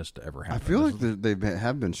wishing this to ever happen. I feel like they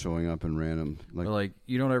have been showing up in random. Like,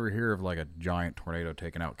 you don't ever hear of, like, a giant tornado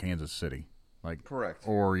taking out Kansas City. Like, correct.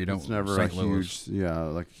 Or you don't. It's never St. a Louis. huge,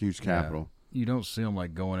 like a huge capital. Yeah. You don't see them,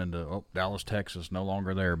 like, going into, Dallas, Texas, no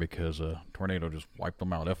longer there because a tornado just wiped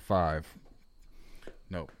them out. F5.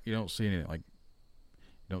 No, you don't see anything. Like,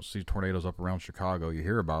 you don't see tornadoes up around Chicago. You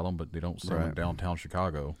hear about them, but they don't see them in downtown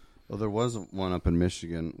Chicago. Well, there was one up in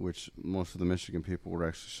Michigan, which most of the Michigan people were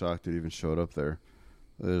actually shocked it even showed up there.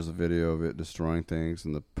 There's a video of it destroying things,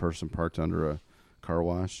 and the person parked under a car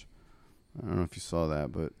wash. I don't know if you saw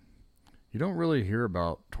that, but you don't really hear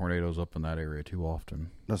about tornadoes up in that area too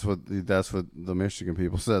often. That's what the Michigan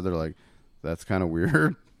people said. They're like, that's kind of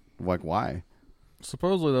weird. Like, why?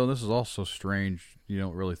 Supposedly, though, this is also strange. You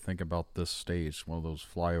don't really think about this state. It's one of those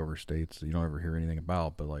flyover states that you don't ever hear anything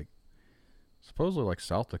about, but, like, supposedly, like,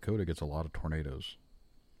 South Dakota gets a lot of tornadoes.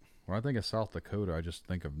 When I think of South Dakota, I just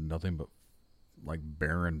think of nothing but, like,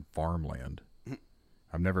 barren farmland.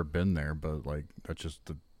 I've never been there, but, like, that's just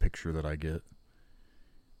the picture that I get.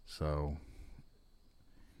 So,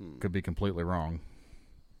 could be completely wrong.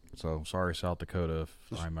 So, sorry, South Dakota, if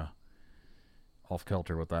I'm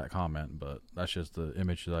off-kilter with that comment, but that's just the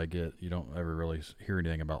image that I get. You don't ever really hear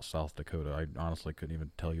anything about South Dakota. I honestly couldn't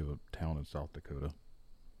even tell you a town in South Dakota.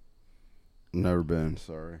 Never been,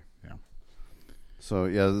 sorry. Yeah. So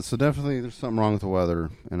definitely there's something wrong with the weather,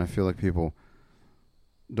 and I feel like people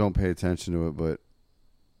don't pay attention to it, but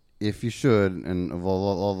if you should, and of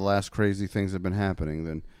all the last crazy things that have been happening,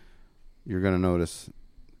 then you're going to notice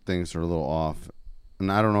things are a little off.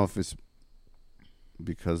 And I don't know if it's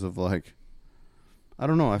because of, like, I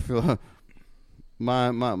don't know, I feel my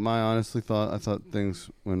honestly I thought things,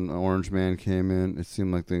 when Orange Man came in, it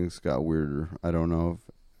seemed like things got weirder. I don't know if,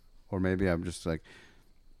 or maybe I'm just, like,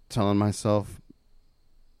 telling myself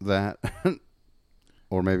that,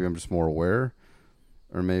 or maybe I'm just more aware,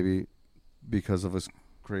 or maybe because of us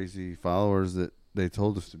crazy followers that they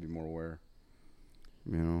told us to be more aware.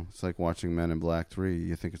 You know, it's like watching Men in Black 3.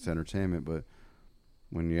 You think it's entertainment, but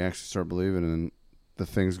when you actually start believing in the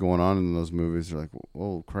things going on in those movies, you're like,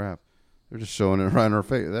 oh, crap. They're just showing it right in our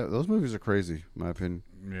face. Those movies are crazy, in my opinion.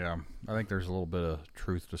 Yeah, I think there's a little bit of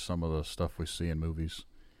truth to some of the stuff we see in movies.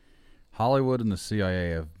 Hollywood and the CIA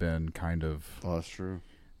have been kind of that's true.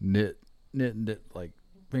 knit like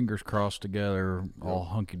fingers crossed together, all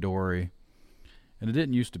hunky dory, and it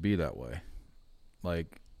didn't used to be that way.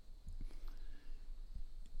 Like,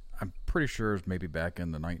 I'm pretty sure it was maybe back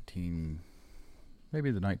in the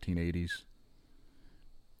 1980s.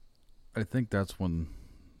 I think that's when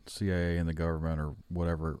CIA and the government, or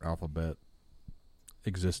whatever alphabet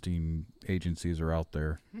existing agencies are out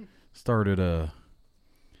there, started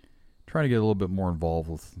trying to get a little bit more involved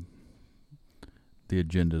with the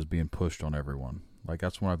agendas being pushed on everyone. Like,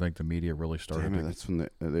 that's when I think the media really started. Damn it, that's when the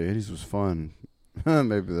 80s was fun.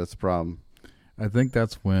 Maybe that's the problem. I think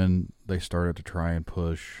that's when they started to try and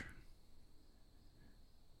push,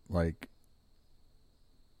 like,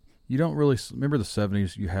 you don't really remember the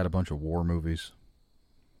 70s. You had a bunch of war movies.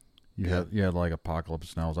 You had like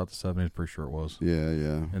Apocalypse Now. Was that the 70s? Pretty sure it was.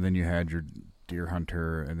 Yeah. And then you had your Deer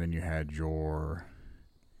Hunter, and then you had your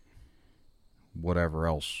whatever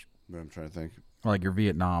else. I'm trying to think. Like your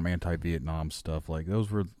anti-Vietnam stuff. Like, those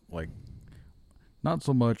were, like, not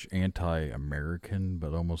so much anti-American,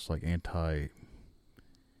 but almost like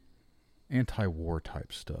anti-war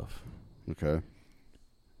type stuff. Okay.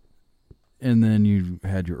 And then you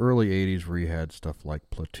had your early 80s where you had stuff like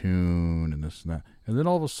Platoon and this and that. And then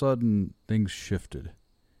all of a sudden, things shifted.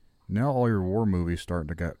 Now all your war movies starting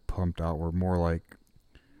to get pumped out were more like,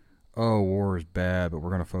 oh, war is bad, but we're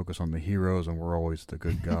going to focus on the heroes and we're always the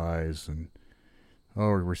good guys. And,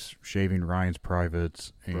 oh, we're shaving Ryan's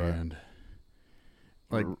privates and,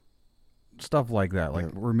 like, stuff like that.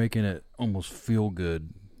 Like, we're making it almost feel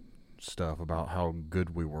good stuff about how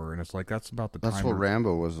good we were, and it's like that's about the time. That's what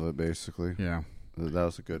Rambo was, basically. Yeah, that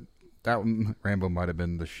was a good. That one, Rambo might have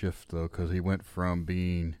been the shift though, because he went from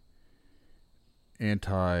being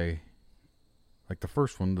anti, like the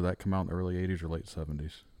first one. Did that come out in the early 80s or late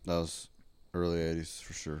 70s? That was early 80s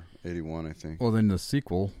for sure. 81, I think. Well, then the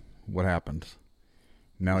sequel, what happened?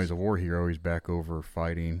 Now he's a war hero. He's back over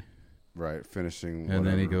fighting. Right, finishing. And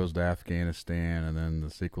then he goes to Afghanistan, and then the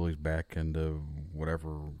sequel he's back into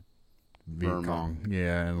whatever. Viet Cong.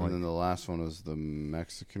 Yeah, and then the last one was the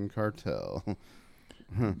Mexican cartel.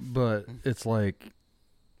 But it's like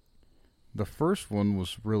the first one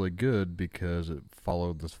was really good because it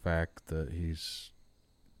followed the fact that he's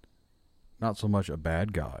not so much a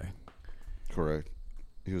bad guy. Correct.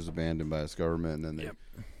 He was abandoned by his government, and then they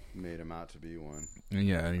made him out to be one.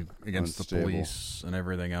 And against Unstable. the police and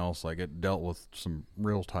everything else. Like, it dealt with some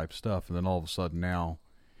real type stuff, and then all of a sudden now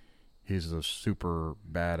he's a super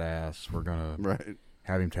badass. We're gonna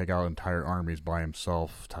have him take out entire armies by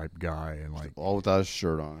himself type guy, and like all without his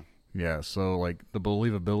shirt on. Yeah, so like the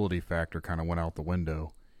believability factor kind of went out the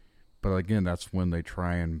window. But again, that's when they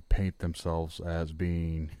try and paint themselves as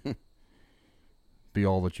being be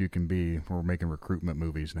all that you can be. We're making recruitment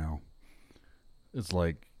movies now. It's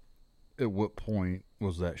like, at what point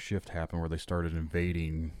was that shift happen where they started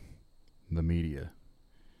invading the media?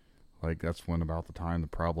 Like, that's when about the time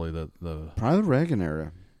probably the Reagan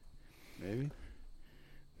era, maybe.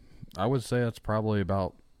 I would say that's probably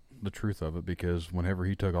about the truth of it, because whenever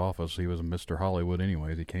he took office, he was a Mr. Hollywood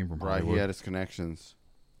anyways. He came from Hollywood. Right, he had his connections.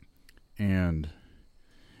 And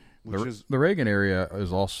the Reagan area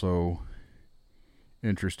is also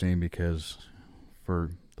interesting because,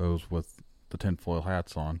 for those with the tinfoil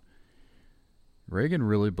hats on, Reagan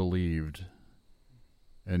really believed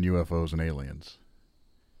in UFOs and aliens.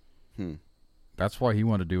 That's why he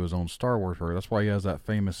wanted to do his own Star Wars program. That's why he has that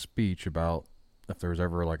famous speech about if there was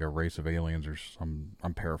ever like a race of aliens or some,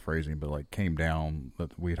 I'm paraphrasing, but like came down,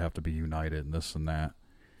 that we'd have to be united and this and that.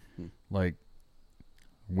 Like,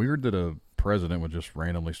 weird that a president would just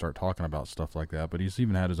randomly start talking about stuff like that, but he's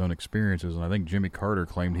even had his own experiences, and I think Jimmy Carter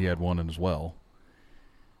claimed he had one as well.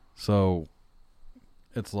 So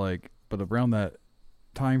it's like, but around that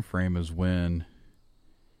time frame is when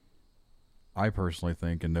I personally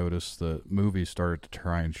think and noticed that movies started to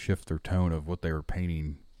try and shift their tone of what they were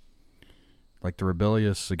painting. Like the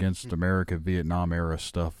rebellious against America Vietnam era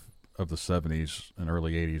stuff of the 70s and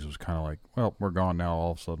early 80s was kind of like, well, we're gone now.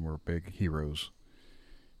 All of a sudden we're big heroes.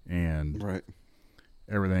 And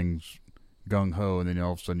everything's gung-ho, and then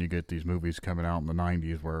all of a sudden you get these movies coming out in the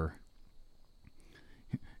 90s where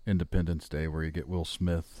Independence Day, where you get Will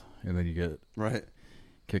Smith, and then you get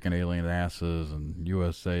kicking alien asses, and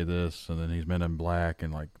USA this, and then he's Men in Black,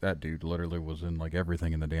 and like that dude literally was in like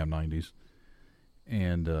everything in the damn 90s.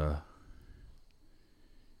 And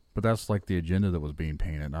but that's like the agenda that was being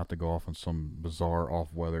painted, not to go off on some bizarre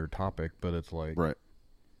off-weather topic, but it's like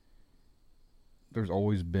there's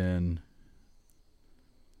always been,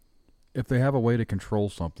 if they have a way to control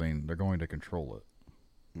something, they're going to control it.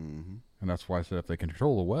 Mm-hmm. And that's why I said if they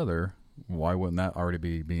control the weather, why wouldn't that already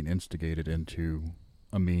be being instigated into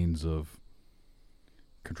a means of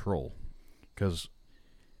control? Because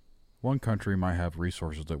one country might have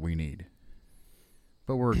resources that we need,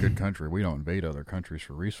 but we're a good country. We don't invade other countries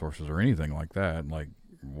for resources or anything like that. Like,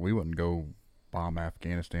 we wouldn't go bomb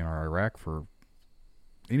Afghanistan or Iraq for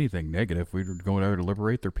anything negative. We're going there to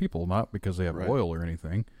liberate their people, not because they have oil or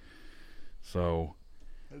anything. So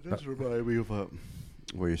it does remind me of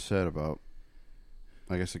what you said about,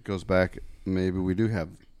 I guess it goes back, maybe we do have,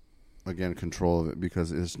 again, control of it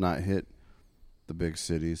because it's not hit the big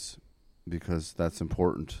cities, because that's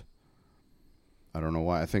important. I don't know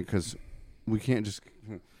why. I think because we can't just,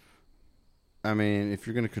 I mean, if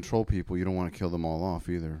you're going to control people, you don't want to kill them all off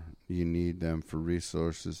either. You need them for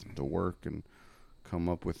resources to work and come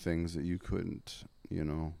up with things that you couldn't, you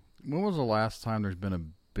know. When was the last time there's been a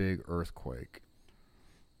big earthquake?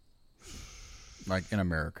 Like in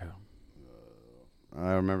America?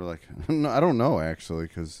 I remember, like, no, I don't know actually,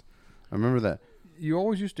 because I remember that. You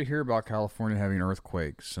always used to hear about California having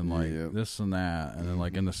earthquakes and like this and that, and then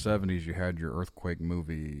like in the 70s you had your earthquake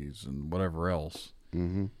movies and whatever else.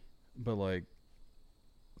 Mm-hmm. But like,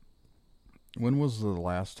 when was the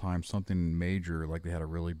last time something major, like they had a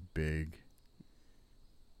really big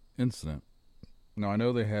incident? Now, I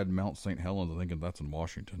know they had Mount St. Helens. I think that's in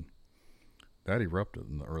Washington. That erupted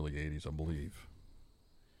in the early 80s, I believe.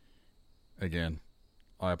 Again,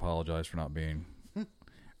 I apologize for not being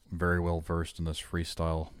very well versed in this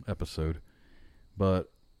freestyle episode.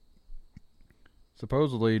 But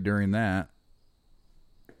supposedly during that,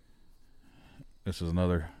 this is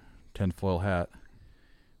another tinfoil hat,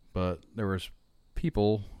 but there was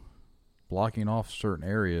people blocking off certain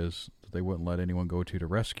areas that they wouldn't let anyone go to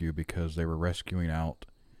rescue, because they were rescuing out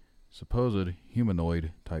supposed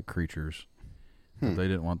humanoid type creatures that they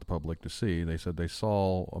didn't want the public to see. They said they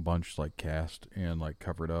saw a bunch like cast and like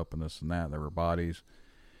covered up and this and that. There were bodies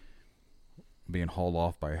being hauled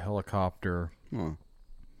off by a helicopter.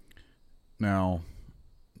 Now,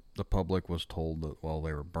 the public was told that, well,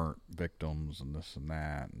 they were burnt victims and this and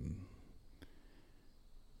that.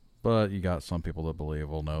 But you got some people that believe,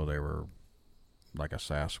 well, no, they were like a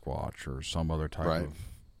Sasquatch or some other type of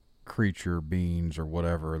creature beings or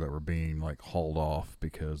whatever that were being like hauled off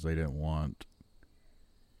because they didn't want.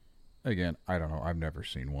 Again, I don't know. I've never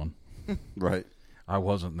seen one. Right. I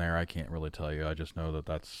wasn't there. I can't really tell you. I just know that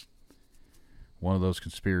that's one of those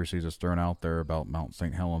conspiracies that's thrown out there about Mount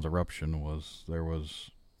St. Helens eruption. Was there was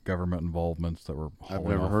government involvements that were I've hauling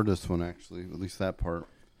never off. heard this one, actually, at least that part.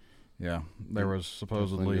 Yeah, there was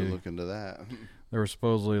supposedly Definitely look into that. there was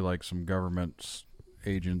supposedly like some government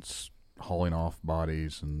agents hauling off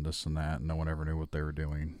bodies and this and that, and no one ever knew what they were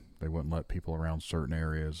doing. They wouldn't let people around certain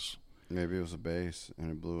areas. Maybe it was a base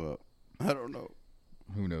and it blew up. I don't know.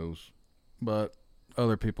 Who knows? But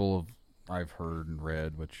other people I've heard and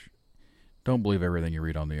read, which don't believe everything you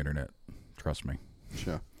read on the internet. Trust me.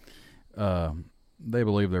 Sure. They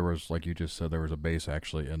believe there was, like you just said, there was a base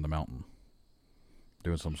actually in the mountain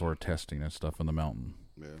doing some sort of testing and stuff in the mountain.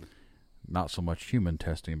 Yeah. Not so much human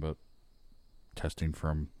testing, but testing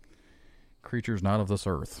from creatures not of this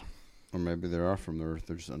earth. Or maybe they are from the earth.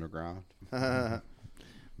 They're just underground.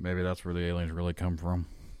 Maybe that's where the aliens really come from.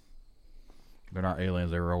 They're not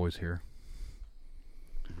aliens. They were always here.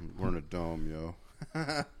 We're in a dome, yo.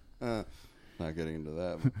 Not getting into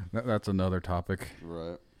that. That's another topic.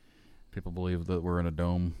 Right. People believe that we're in a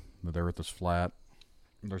dome, that the earth is flat.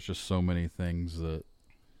 There's just so many things that,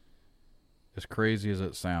 as crazy as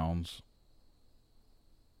it sounds,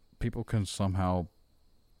 people can somehow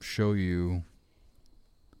show you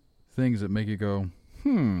things that make you go,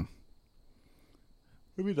 It'd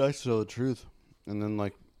be nice to know the truth. And then,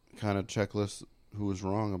 like, kind of checklist who was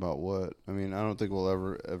wrong about what. I mean, I don't think we'll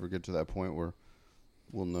ever get to that point where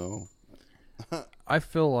we'll know. I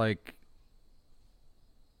feel like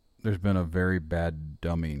there's been a very bad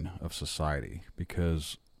dumbing of society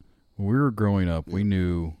because when we were growing up, we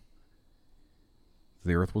knew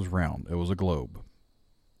the earth was round. It was a globe.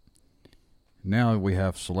 Now we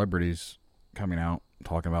have celebrities coming out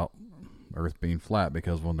talking about earth being flat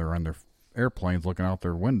because when they're on their airplanes looking out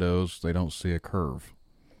their windows, they don't see a curve.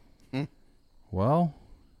 Well,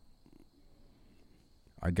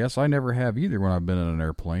 I guess I never have either when I've been in an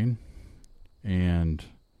airplane. And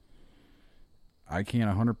I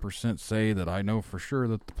can't 100% say that I know for sure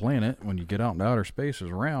that the planet, when you get out into outer space,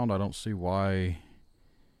 is round. I don't see why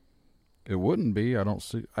it wouldn't be. I don't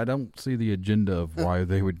see the agenda of why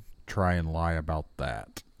they would try and lie about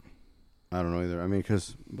that. I don't know either. I mean,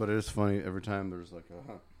 but it is funny. Every time there's like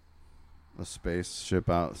a spaceship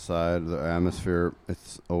outside the atmosphere,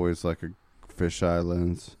 it's always like a fisheye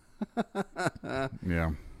lens.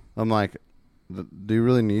 Yeah. I'm like, do you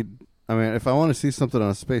really need... I mean, if I want to see something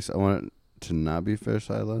on space, I want it to not be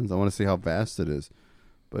fisheye lens. I want to see how vast it is.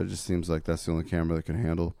 But it just seems like that's the only camera that can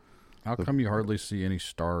handle. How come you hardly see any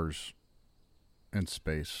stars in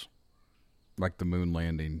space? Like the moon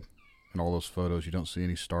landing and all those photos, you don't see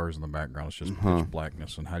any stars in the background. It's just pitch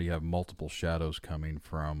blackness. And how do you have multiple shadows coming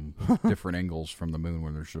from different angles from the moon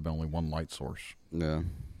when there should have been only one light source? Yeah.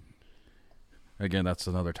 Again, that's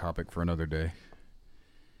another topic for another day.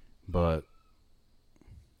 But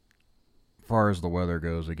as far as the weather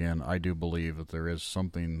goes, again, I do believe that there is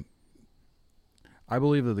something. I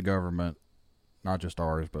believe that the government, not just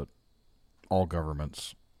ours, but all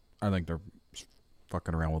governments, I think they're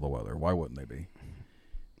fucking around with the weather. Why wouldn't they be?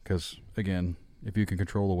 Because, again, if you can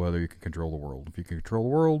control the weather, you can control the world. If you can control the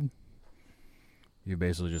world, you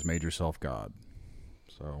basically just made yourself God.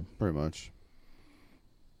 So Pretty much.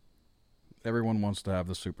 Everyone wants to have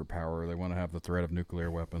the superpower. They want to have the threat of nuclear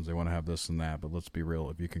weapons. They want to have this and that. But let's be real.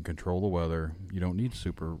 If you can control the weather, you don't need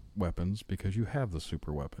super weapons because you have the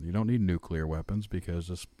super weapon. You don't need nuclear weapons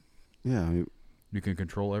because you can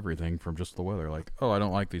control everything from just the weather. Like, oh, I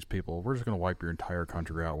don't like these people. We're just going to wipe your entire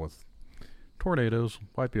country out with tornadoes.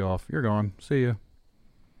 Wipe you off. You're gone. See ya.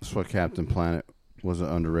 That's why Captain Planet was an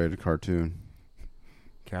underrated cartoon.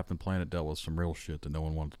 Captain Planet dealt with some real shit that no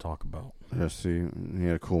one wanted to talk about. Yeah, see, he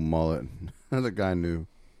had a cool mullet. The guy knew.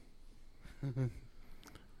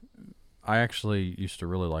 I actually used to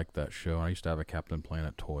really like that show. I used to have a Captain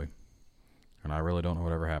Planet toy. And I really don't know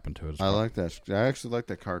whatever happened to it. I like that. I actually like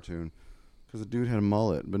that cartoon because the dude had a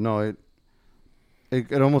mullet. But no,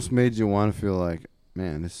 it almost made you want to feel like,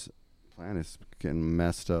 man, this planet's getting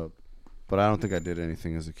messed up. But I don't think I did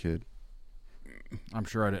anything as a kid. I'm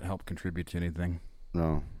sure I didn't help contribute to anything.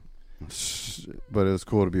 No. But it was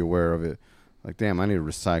cool to be aware of it. Like, damn, I need to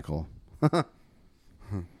recycle. I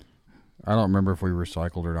don't remember if we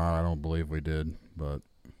recycled or not. I don't believe we did, but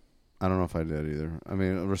I don't know if I did either. I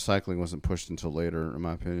mean, recycling wasn't pushed until later, in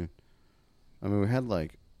my opinion. I mean, we had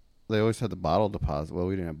they always had the bottle deposit. Well,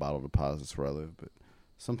 we didn't have bottle deposits where I live, but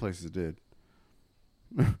some places did.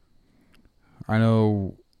 I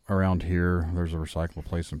know around here there's a recyclable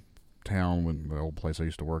place in town, when the old place I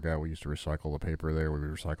used to work at, we used to recycle the paper there. We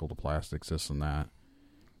recycled the plastics, this and that.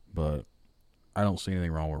 But I don't see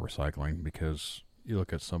anything wrong with recycling, because you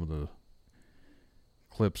look at some of the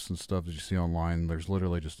clips and stuff that you see online, there's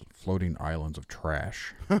literally just floating islands of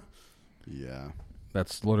trash. Yeah.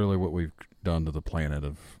 That's literally what we've done to the planet.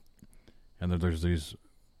 And there's these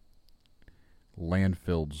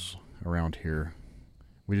landfills around here.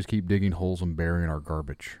 We just keep digging holes and burying our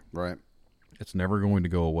garbage. Right. It's never going to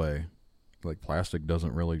go away. Like, plastic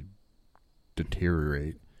doesn't really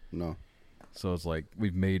deteriorate. No. So it's like,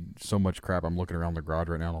 we've made so much crap. I'm looking around the garage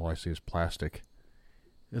right now, and all I see is plastic.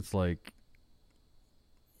 It's like,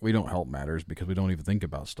 we don't help matters, because we don't even think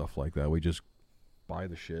about stuff like that. We just buy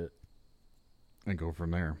the shit and go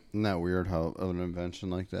from there. Isn't that weird how an invention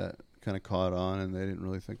like that kind of caught on, and they didn't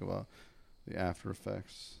really think about the after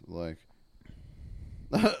effects? Like,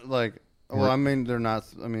 well, I mean, they're not,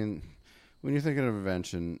 I mean, when you're thinking of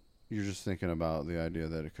invention, you're just thinking about the idea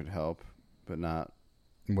that it could help, but not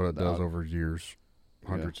what it does over years,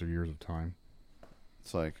 hundreds of years of time.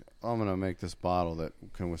 It's like, I'm going to make this bottle that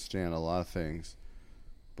can withstand a lot of things,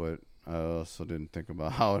 but I also didn't think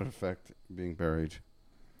about how it would affect being buried.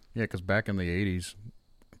 Yeah, because back in the 80s,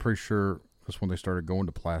 I'm pretty sure that's when they started going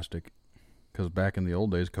to plastic. Because back in the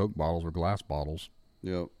old days, Coke bottles were glass bottles.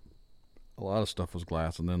 Yep. A lot of stuff was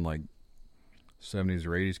glass, and then like 70s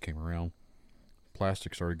or 80s came around,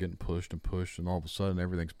 plastic started getting pushed, and all of a sudden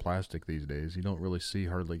everything's plastic these days. You don't really see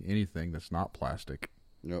hardly anything that's not plastic.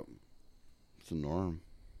 Yep. It's a norm.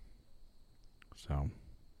 So.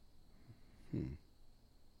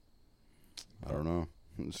 I don't know.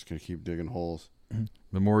 I'm just going to keep digging holes.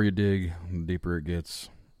 The more you dig, the deeper it gets.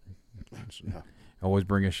 Yeah. Always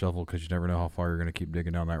bring a shovel, because you never know how far you're going to keep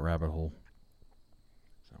digging down that rabbit hole.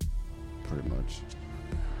 So. Pretty much.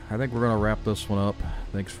 I think we're going to wrap this one up.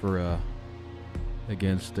 Thanks for,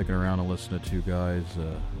 again, sticking around and listening to two guys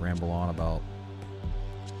ramble on about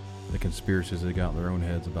the conspiracies they got in their own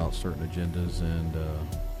heads about certain agendas, and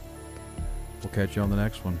we'll catch you on the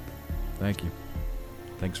next one. Thank you.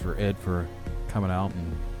 Thanks for Ed for coming out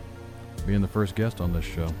and being the first guest on this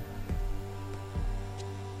show.